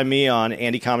can find me on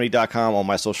andycomedy.com. All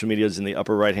my social media is in the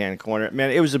upper right-hand corner. Man,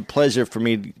 it was a pleasure for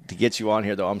me to get you on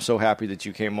here, though. I'm so happy that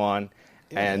you came on.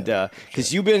 And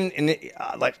because you've been,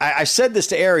 I said this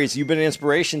to Aries, you've been an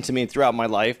inspiration to me throughout my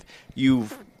life.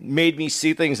 You've made me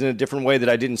see things in a different way that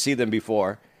I didn't see them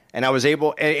before. And I was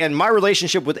able, and my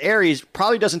relationship with Aries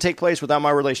probably doesn't take place without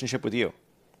my relationship with you.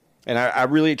 And I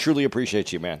really, truly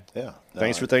appreciate you, man. Yeah.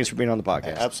 Thanks for being on the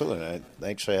podcast. Absolutely.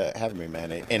 Thanks for having me,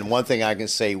 man. And one thing I can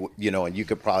say, and you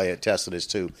could probably attest to this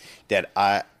too, that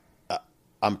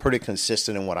I'm pretty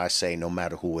consistent in what I say, no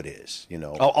matter who it is.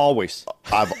 Oh, always.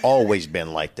 I've always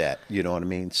been like that. You know what I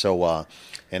mean? So,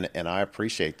 and I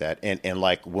appreciate that. And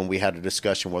like when we had a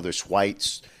discussion, whether it's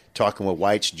whites, talking with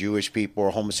whites, Jewish people,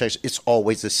 or homosexuals, it's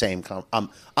always the same. I'm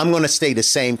going to stay the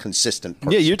same consistent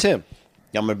person. Yeah, you're Tim.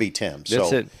 I'm going to be Tim.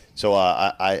 That's it. So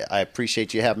I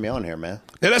appreciate you having me on here, man.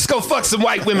 Now let's go fuck some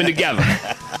white women together.